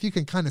 So if you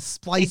can kind of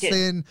splice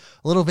in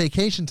a little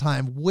vacation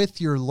time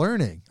with your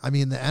learning, I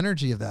mean, the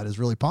energy of that is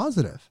really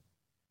positive.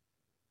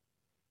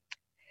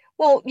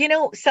 Well,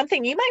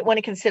 something you might want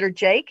to consider,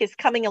 Jake, is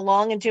coming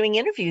along and doing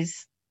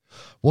interviews.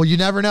 Well, you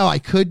never know. I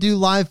could do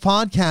live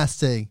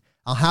podcasting.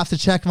 I'll have to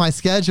check my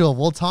schedule.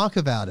 We'll talk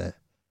about it.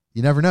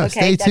 You never know. Okay,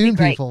 Stay that'd be tuned,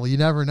 great. people. You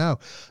never know.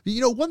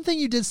 One thing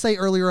you did say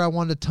earlier I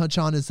wanted to touch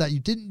on is that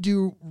you didn't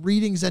do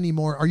readings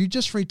anymore. Are you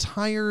just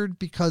retired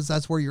because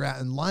that's where you're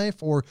at in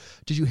life, or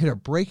did you hit a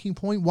breaking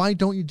point? Why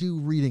don't you do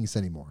readings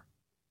anymore?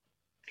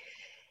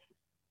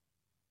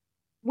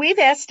 We've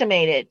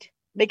estimated,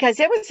 because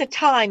there was a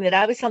time that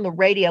I was on the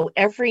radio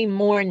every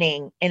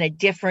morning in a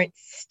different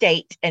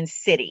state and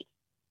city.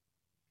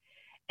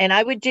 And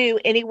I would do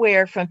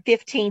anywhere from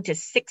 15 to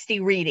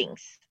 60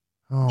 readings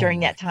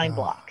during that time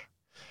block.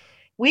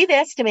 We've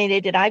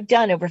estimated that I've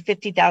done over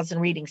 50,000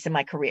 readings in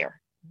my career.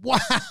 Wow.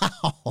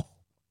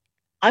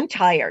 I'm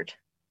tired.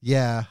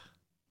 Yeah,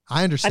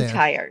 I understand. I'm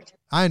tired.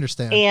 I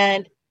understand.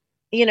 And,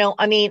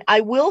 I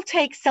will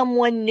take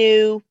someone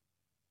new.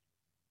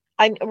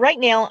 Right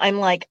now, I'm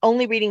like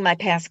only reading my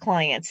past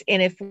clients.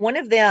 And if one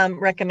of them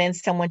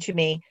recommends someone to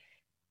me,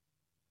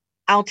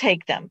 I'll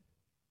take them.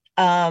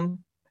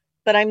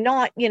 But I'm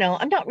not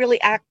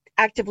really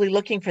actively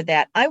looking for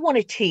that. I want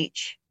to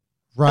teach.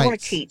 Right. I want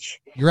to teach.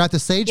 You're at the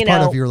sage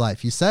part of your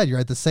life. You said you're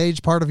at the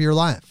sage part of your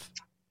life.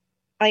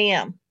 I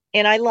am.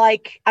 And I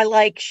like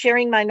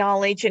sharing my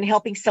knowledge and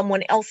helping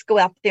someone else go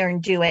out there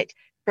and do it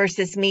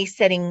versus me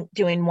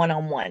doing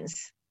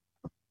one-on-ones.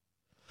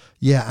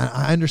 Yeah,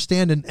 I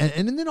understand.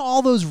 And then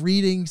all those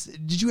readings,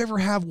 did you ever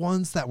have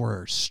ones that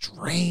were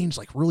strange,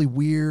 like really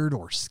weird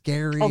or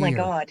scary? Oh my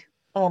God.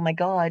 Oh my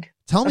God.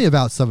 Tell me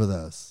about some of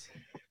those.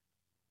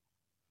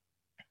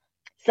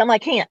 Some I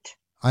can't.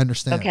 I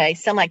understand. Okay.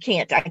 Some I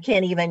can't. I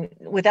can't even,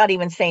 without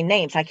even saying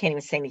names, I can't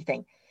even say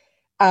anything.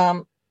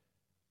 I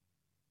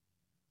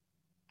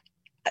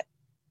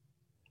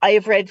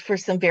have read for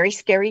some very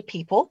scary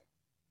people.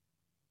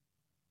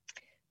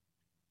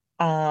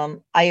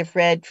 I have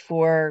read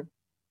for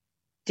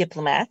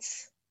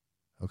diplomats.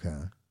 Okay.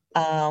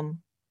 I've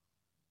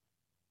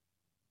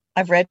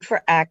read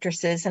for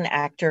actresses and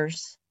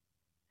actors.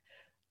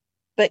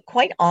 But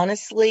quite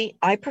honestly,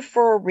 I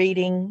prefer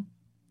reading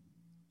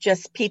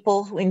just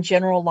people in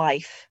general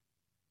life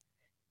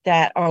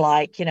that are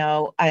like,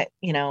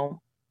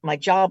 my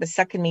job is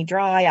sucking me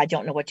dry. I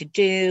don't know what to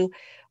do.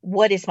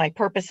 What is my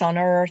purpose on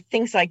earth?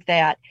 Things like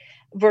that,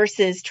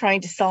 versus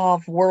trying to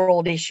solve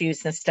world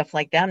issues and stuff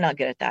like that. I'm not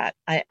good at that.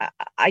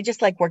 I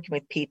just like working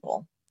with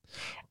people.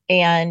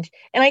 And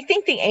I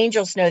think the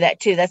angels know that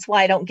too. That's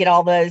why I don't get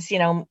all those,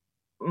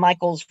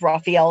 Michaels,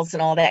 Raphaels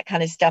and all that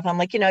kind of stuff. I'm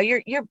like,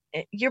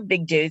 you're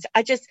big dudes.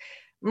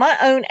 My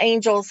own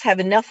angels have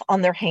enough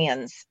on their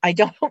hands. I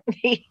don't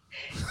need,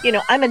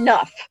 I'm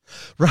enough.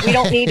 Right. We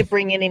don't need to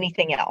bring in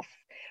anything else.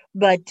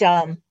 But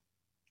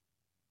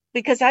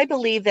because I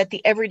believe that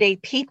the everyday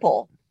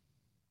people,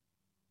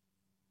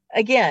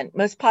 again,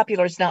 most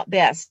popular is not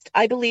best.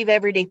 I believe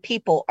everyday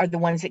people are the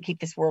ones that keep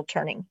this world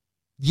turning.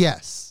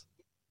 Yes.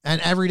 And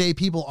everyday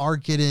people are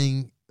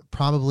getting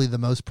probably the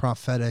most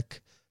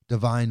prophetic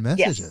divine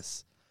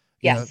messages.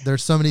 Yes.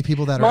 There's so many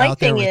people that are out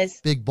there with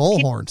big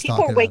bullhorns talking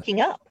about it. People are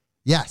waking up.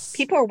 Yes.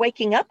 People are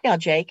waking up now,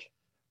 Jake.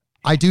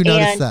 I do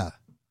notice that.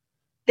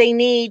 They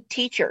need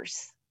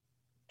teachers.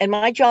 And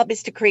my job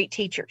is to create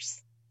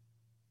teachers.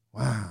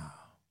 Wow.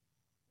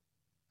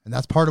 And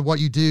that's part of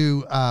what you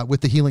do with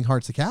the Healing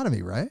Hearts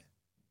Academy, right?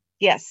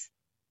 Yes.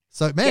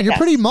 So, man, you're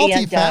pretty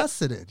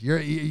multifaceted. You're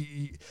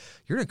an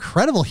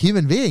incredible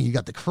human being. You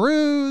got the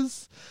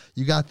cruise.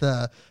 You got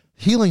the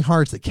Healing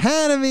Hearts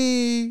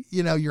Academy.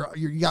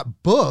 You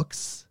got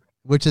books,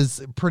 which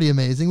is pretty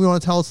amazing. We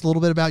want to tell us a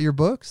little bit about your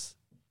books?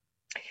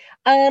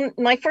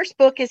 My first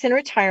book is in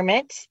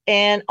retirement,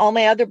 and all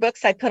my other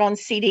books I put on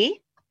CD.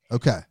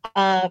 Okay.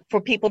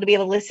 For people to be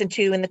able to listen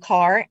to in the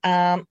car.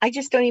 I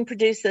just don't even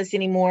produce those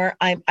anymore.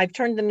 I've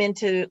turned them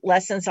into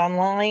lessons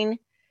online.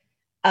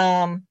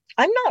 I'm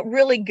not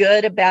really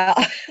good about,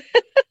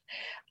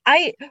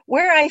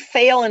 where I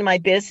fail in my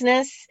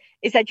business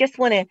is I just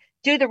want to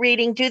do the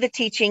reading, do the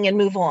teaching, and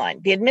move on.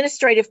 The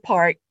administrative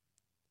part,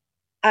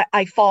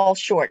 I fall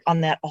short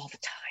on that all the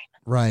time.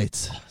 Right.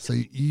 So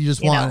you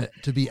just want it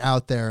to be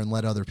out there and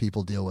let other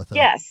people deal with it.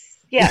 Yes.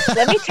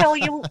 Let me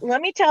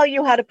tell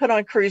you how to put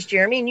on cruise,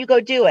 Jeremy, and you go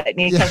do it. And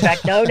he comes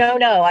back, no,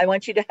 I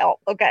want you to help.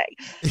 Okay.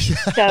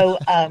 So,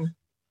 I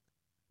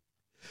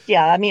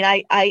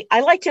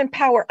like to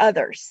empower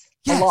others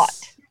a lot.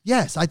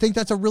 Yes, I think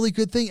that's a really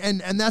good thing.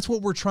 And that's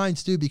what we're trying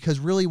to do, because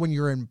really when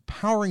you're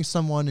empowering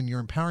someone and you're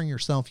empowering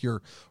yourself,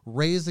 you're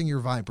raising your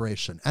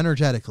vibration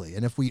energetically.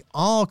 And if we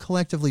all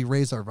collectively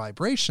raise our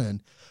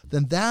vibration,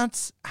 then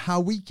that's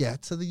how we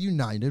get to the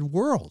united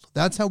world.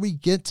 That's how we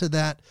get to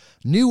that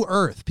new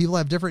earth. People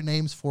have different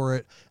names for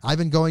it. I've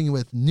been going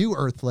with new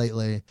earth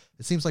lately.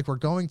 It seems like we're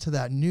going to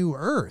that new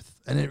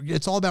earth, and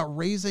it's all about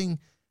raising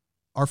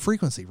our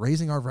frequency,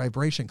 raising our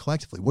vibration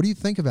collectively. What do you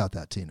think about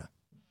that, Tina?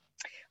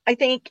 I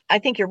think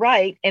you're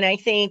right. And I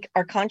think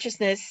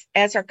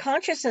as our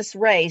consciousness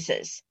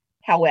raises,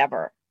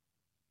 however,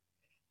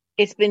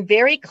 it's been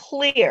very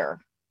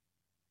clear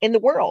in the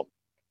world,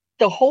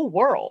 the whole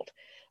world,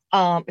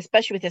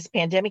 especially with this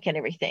pandemic and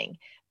everything,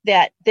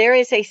 that there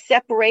is a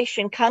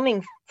separation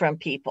coming from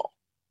people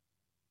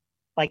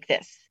like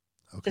this.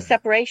 Okay. The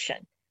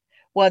separation,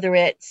 whether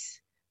it's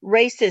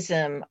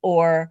racism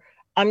or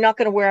I'm not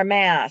going to wear a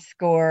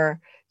mask, or,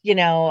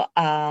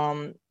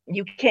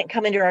 you can't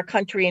come into our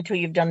country until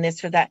you've done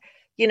this or that.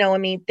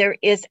 There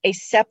is a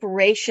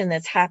separation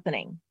that's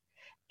happening,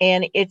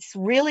 and it's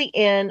really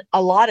in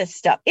a lot of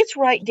stuff. It's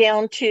right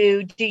down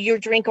to, do you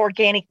drink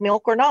organic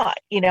milk or not?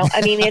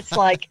 It's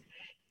like,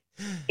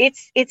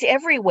 it's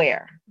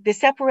everywhere. The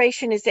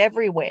separation is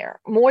everywhere,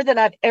 more than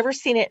I've ever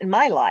seen it in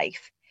my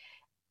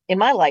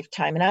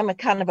lifetime. And I'm a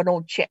kind of an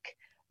old chick,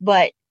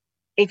 but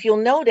if you'll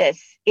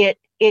notice, it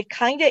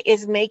kind of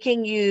is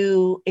making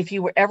you, if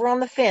you were ever on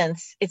the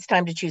fence, it's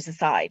time to choose a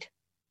side.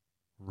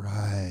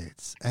 Right.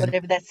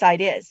 Whatever that side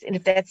is. And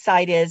if that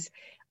side is,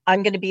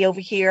 I'm going to be over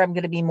here, I'm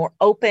going to be more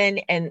open,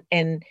 and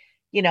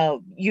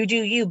you do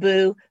you,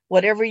 boo,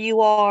 whatever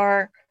you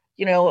are,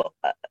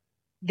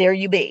 there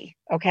you be.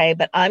 Okay.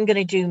 But I'm going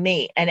to do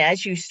me. And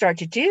as you start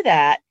to do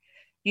that,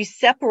 you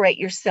separate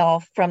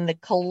yourself from the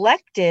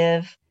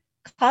collective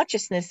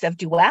consciousness of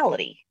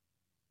duality.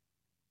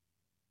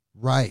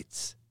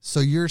 Right. So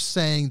you're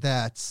saying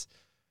that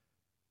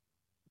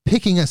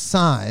picking a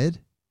side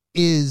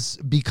is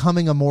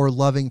becoming a more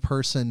loving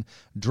person,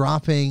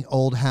 dropping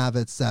old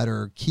habits that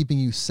are keeping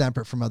you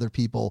separate from other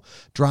people,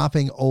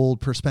 dropping old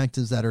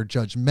perspectives that are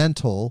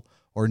judgmental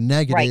or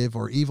negative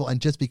or evil, and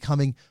just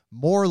becoming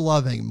more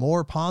loving,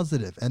 more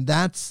positive. And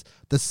that's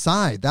the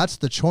side, that's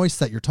the choice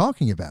that you're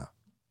talking about.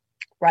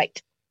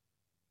 Right.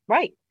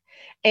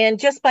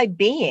 And just by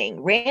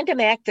being random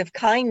acts of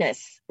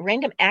kindness,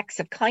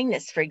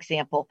 for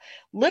example,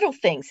 little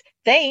things,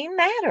 they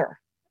matter.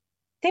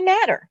 When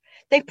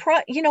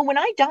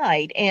I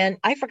died, and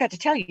I forgot to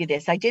tell you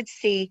this, I did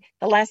see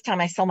the last time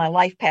I saw my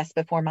life pass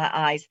before my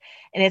eyes,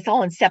 and it's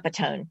all in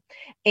Sepatone.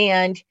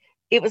 And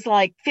it was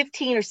like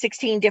 15 or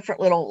 16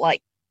 different little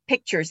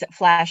pictures that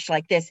flashed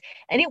like this.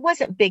 And it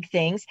wasn't big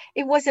things.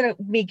 It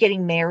wasn't me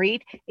getting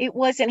married. It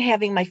wasn't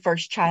having my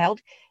first child.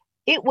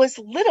 It was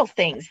little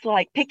things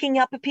like picking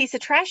up a piece of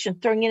trash and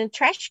throwing it in a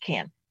trash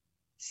can.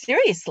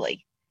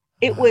 Seriously.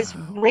 It was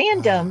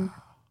random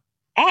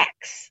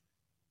acts.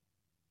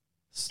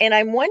 And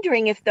I'm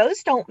wondering if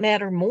those don't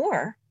matter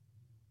more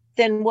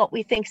than what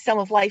we think some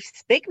of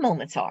life's big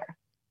moments are.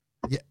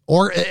 Yeah.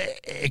 Or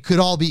it could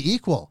all be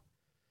equal.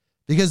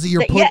 Because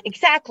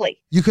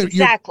Exactly.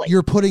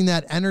 You're putting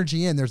that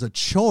energy in. There's a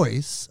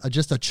choice,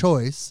 just a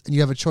choice, and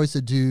you have a choice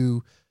to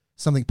do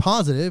something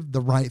positive,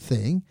 the right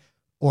thing,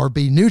 or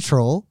be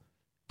neutral,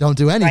 don't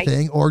do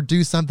anything, or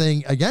do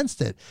something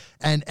against it.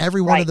 And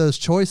every one of those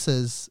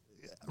choices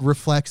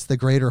reflects the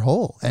greater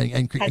whole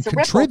and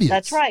contributes.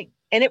 That's right.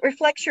 And it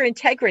reflects your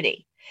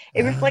integrity.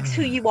 It reflects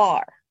who you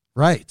are.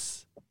 Right.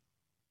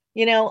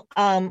 You know,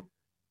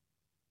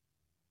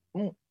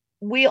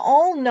 we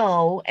all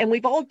know, and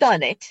we've all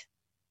done it.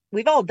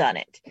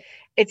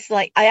 It's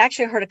like, I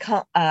actually heard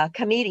a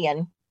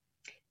comedian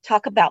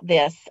talk about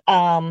this.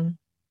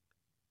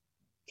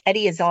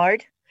 Eddie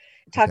Izzard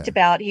talked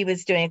about, he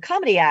was doing a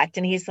comedy act,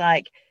 and he's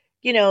like,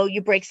 you know,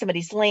 you break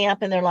somebody's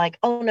lamp and they're like,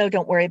 oh no,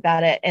 don't worry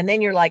about it. And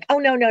then you're like, oh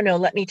no,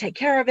 let me take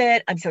care of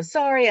it. I'm so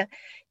sorry.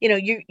 You know,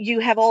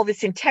 you have all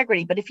this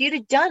integrity, but if you'd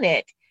have done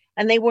it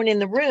and they weren't in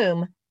the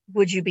room,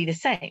 would you be the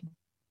same?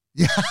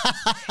 Yeah.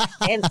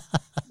 And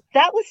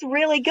that was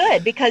really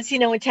good because, you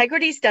know,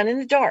 integrity is done in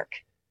the dark.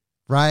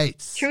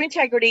 Right. True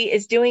integrity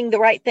is doing the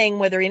right thing,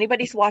 whether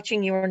anybody's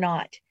watching you or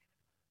not.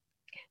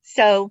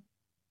 So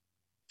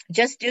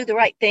just do the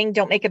right thing.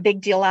 Don't make a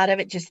big deal out of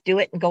it. Just do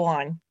it and go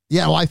on.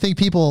 Yeah. Well, I think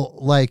people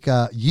like,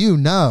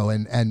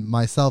 and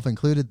myself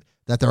included,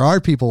 that there are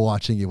people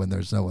watching you when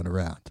there's no one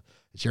around.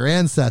 It's your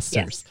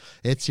ancestors.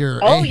 Yes. It's your,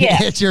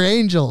 it's your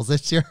angels.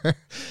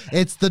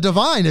 It's the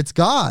divine. It's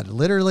God.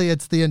 Literally,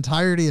 it's the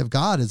entirety of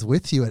God is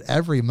with you at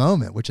every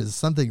moment, which is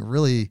something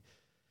really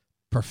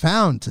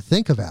profound to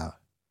think about.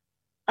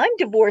 I'm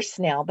divorced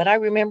now, but I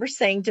remember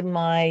saying to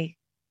my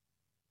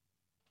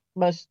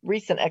most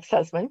recent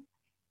ex-husband,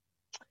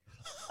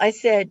 I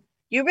said,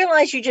 you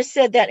realize you just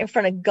said that in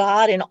front of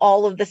God and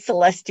all of the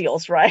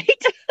celestials,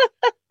 right?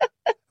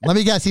 Let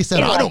me guess. He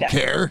said, I don't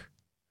care.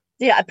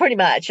 Yeah, pretty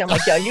much. I'm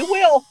like, yeah, you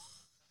will.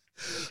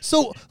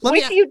 So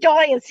wait till you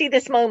die and see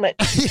this moment.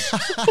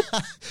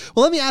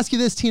 Well, let me ask you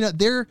this, Tina.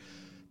 There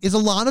is a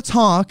lot of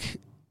talk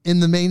in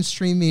the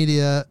mainstream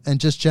media and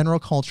just general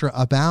culture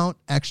about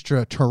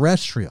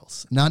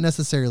extraterrestrials, not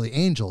necessarily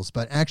angels,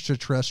 but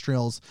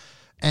extraterrestrials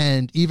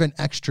and even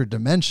extra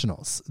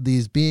dimensionals.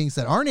 These beings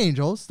that aren't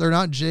angels, they're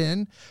not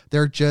jinn,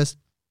 they're just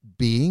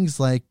beings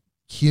like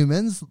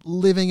humans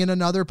living in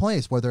another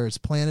place, whether it's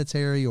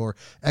planetary or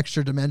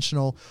extra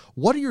dimensional.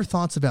 What are your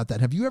thoughts about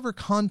that? Have you ever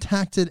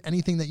contacted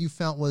anything that you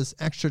felt was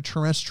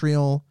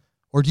extraterrestrial,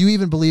 or do you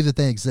even believe that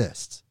they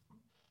exist?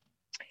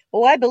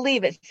 Oh, I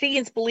believe it.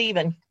 Seeing's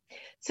believing.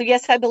 So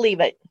yes, I believe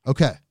it.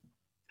 Okay.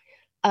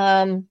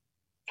 I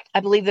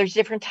believe there's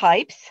different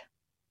types.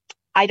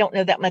 I don't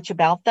know that much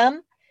about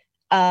them.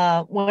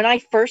 When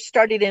I first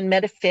started in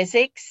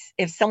metaphysics,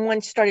 if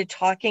someone started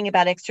talking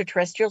about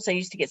extraterrestrials, I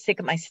used to get sick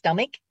at my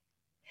stomach.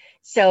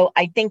 So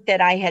I think that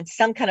I had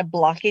some kind of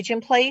blockage in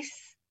place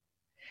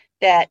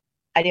that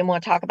I didn't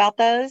want to talk about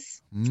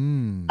those.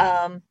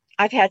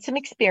 I've had some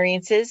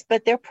experiences,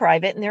 but they're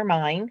private and they're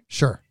mine.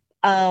 Sure.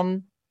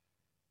 And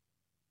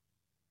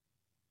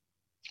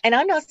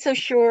I'm not so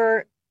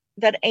sure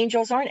that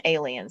angels aren't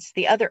aliens,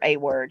 the other A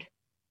word,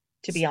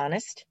 to be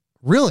honest.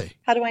 Really?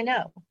 How do I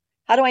know?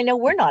 How do I know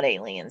we're not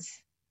aliens?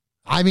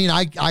 I mean,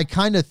 I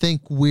kind of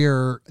think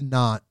we're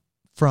not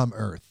from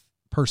Earth,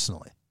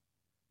 personally.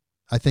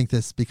 I think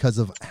this because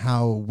of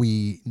how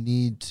we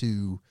need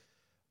to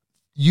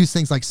use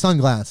things like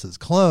sunglasses,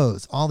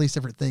 clothes, all these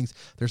different things.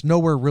 There's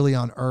nowhere really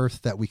on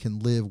Earth that we can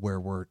live where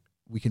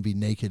we can be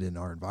naked in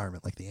our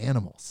environment, like the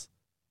animals.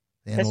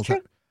 The animals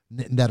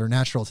that are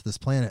natural to this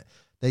planet.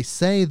 They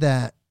say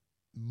that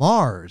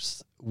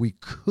Mars, we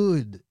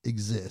could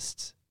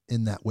exist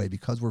in that way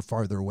because we're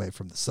farther away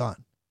from the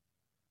sun.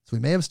 So we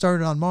may have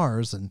started on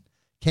Mars and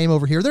came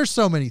over here. There's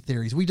so many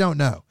theories. We don't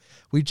know.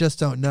 We just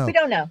don't know. We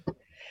don't know.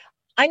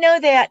 I know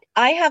that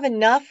I have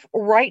enough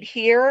right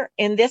here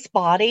in this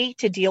body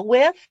to deal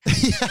with.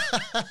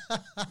 That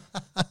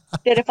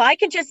if I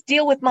can just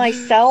deal with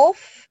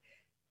myself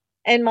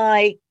and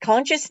my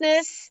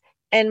consciousness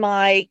and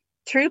my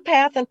true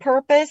path and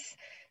purpose,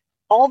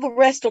 all the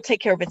rest will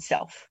take care of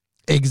itself.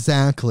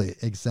 Exactly.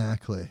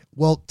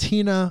 Well,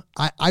 Tina,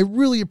 I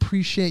really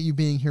appreciate you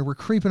being here. We're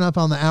creeping up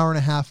on the hour and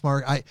a half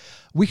mark.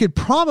 We could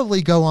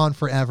probably go on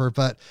forever,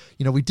 but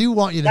we do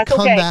want you to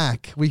come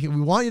back. We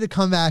want you to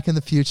come back in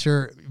the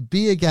future,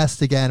 be a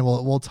guest again.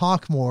 We'll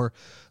talk more,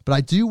 but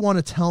I do want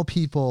to tell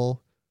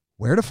people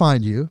where to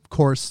find you. Of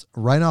course,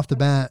 right off the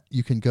bat,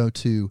 you can go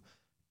to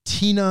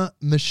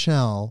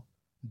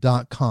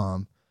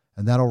tinamichelle.com.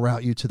 And that'll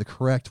route you to the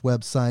correct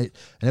website.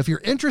 And if you're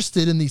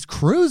interested in these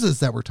cruises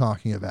that we're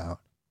talking about,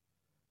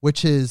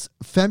 which is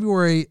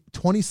February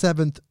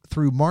 27th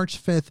through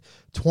March 5th,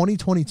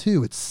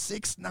 2022, it's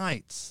 6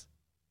 nights.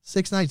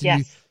 6 nights. Yes.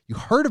 And you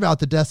heard about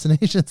the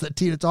destinations that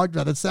Tina talked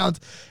about. It sounds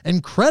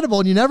incredible.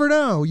 And you never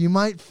know. You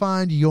might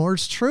find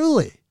yours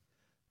truly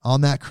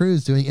on that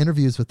cruise doing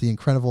interviews with the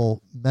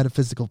incredible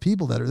metaphysical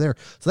people that are there.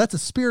 So that's a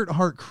Spirit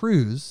Heart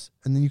cruise.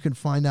 And then you can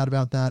find out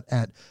about that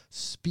at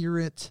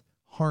spiritheart.com.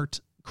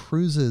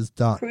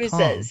 spiриtheartcruises.com.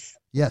 Cruises.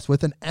 Yes,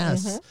 with an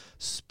S,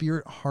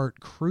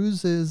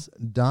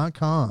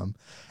 spiриtheartcruises.com.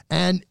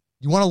 And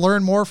you want to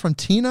learn more from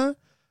Tina?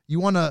 You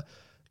want to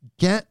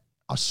get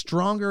a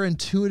stronger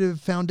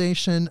intuitive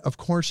foundation? Of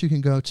course, you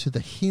can go to the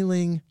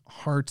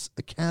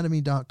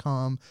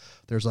healingheartsacademy.com.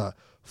 There's a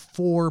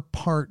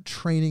 4-part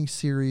training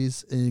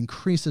series. It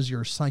increases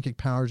your psychic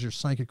powers, your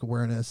psychic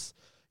awareness.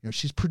 You know,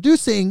 she's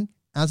producing,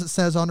 as it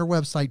says on her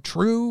website,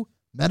 true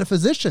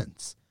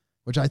metaphysicians,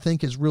 which I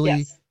think is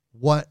really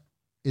what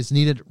is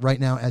needed right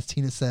now. As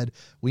Tina said,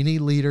 we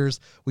need leaders.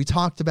 We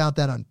talked about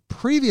that on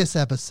previous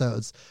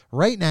episodes.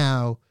 Right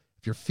now,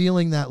 if you're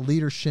feeling that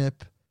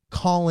leadership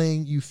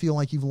calling, you feel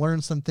like you've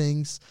learned some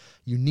things,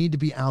 you need to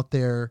be out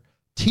there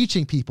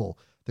teaching people.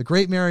 The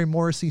great Mary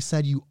Morrissey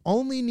said, you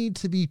only need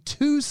to be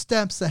 2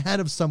 steps ahead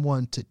of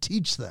someone to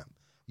teach them.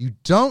 You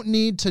don't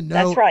need to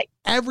know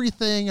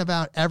everything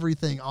about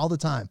everything all the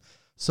time.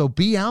 So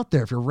be out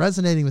there. If you're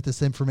resonating with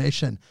this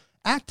information,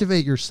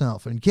 activate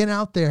yourself and get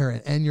out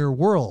there and your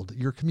world,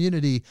 your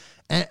community,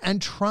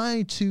 and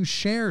try to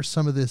share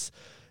some of this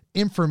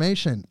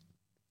information.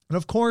 And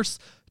of course,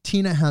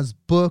 Tina has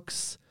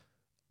books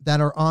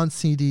that are on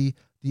CD,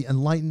 the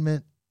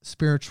Enlightenment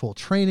Spiritual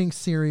Training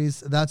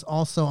Series. That's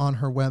also on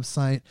her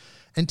website.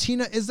 And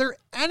Tina, is there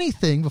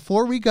anything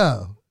before we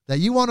go that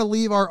you want to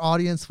leave our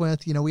audience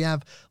with? You know, we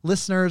have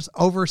listeners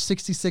over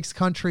 66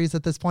 countries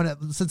at this point.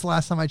 Since the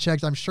last time I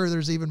checked, I'm sure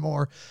there's even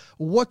more.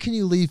 What can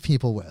you leave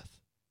people with?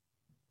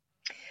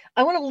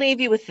 I want to leave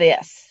you with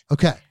this.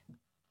 Okay.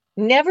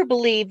 Never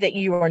believe that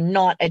you are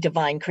not a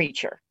divine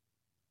creature.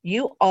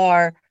 You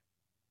are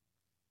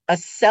a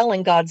cell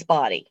in God's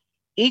body.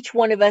 Each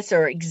one of us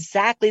are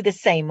exactly the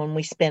same when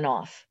we spin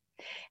off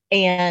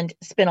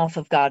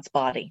of God's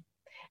body.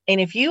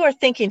 And if you are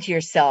thinking to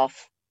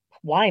yourself,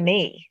 why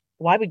me?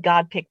 Why would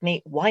God pick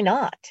me? Why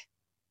not?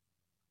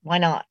 Why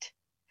not?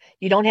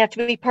 You don't have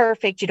to be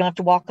perfect. You don't have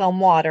to walk on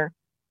water.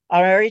 I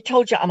already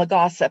told you I'm a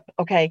gossip.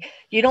 Okay.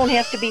 You don't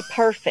have to be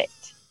perfect.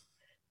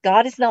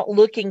 God is not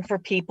looking for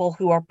people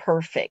who are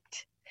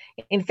perfect.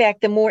 In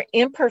fact, the more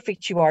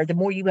imperfect you are, the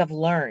more you have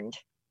learned.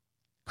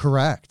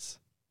 Correct.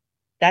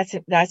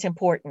 That's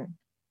important.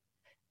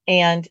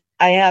 And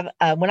I have,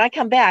 when I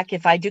come back,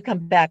 if I do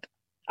come back,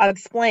 I'll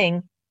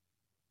explain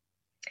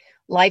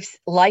life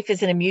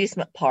is an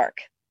amusement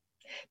park.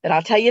 But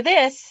I'll tell you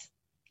this,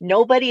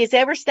 nobody is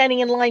ever standing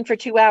in line for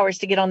 2 hours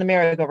to get on the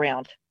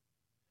merry-go-round.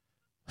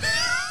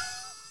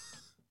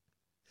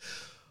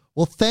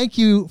 Well, thank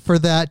you for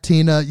that,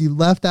 Tina. You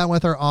left that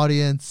with our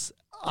audience.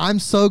 I'm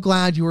so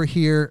glad you were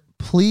here.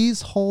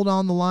 Please hold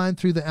on the line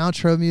through the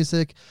outro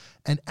music.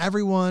 And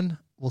everyone,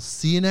 we'll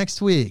see you next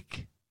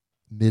week.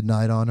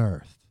 Midnight on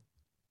Earth.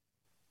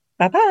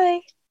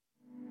 Bye-bye.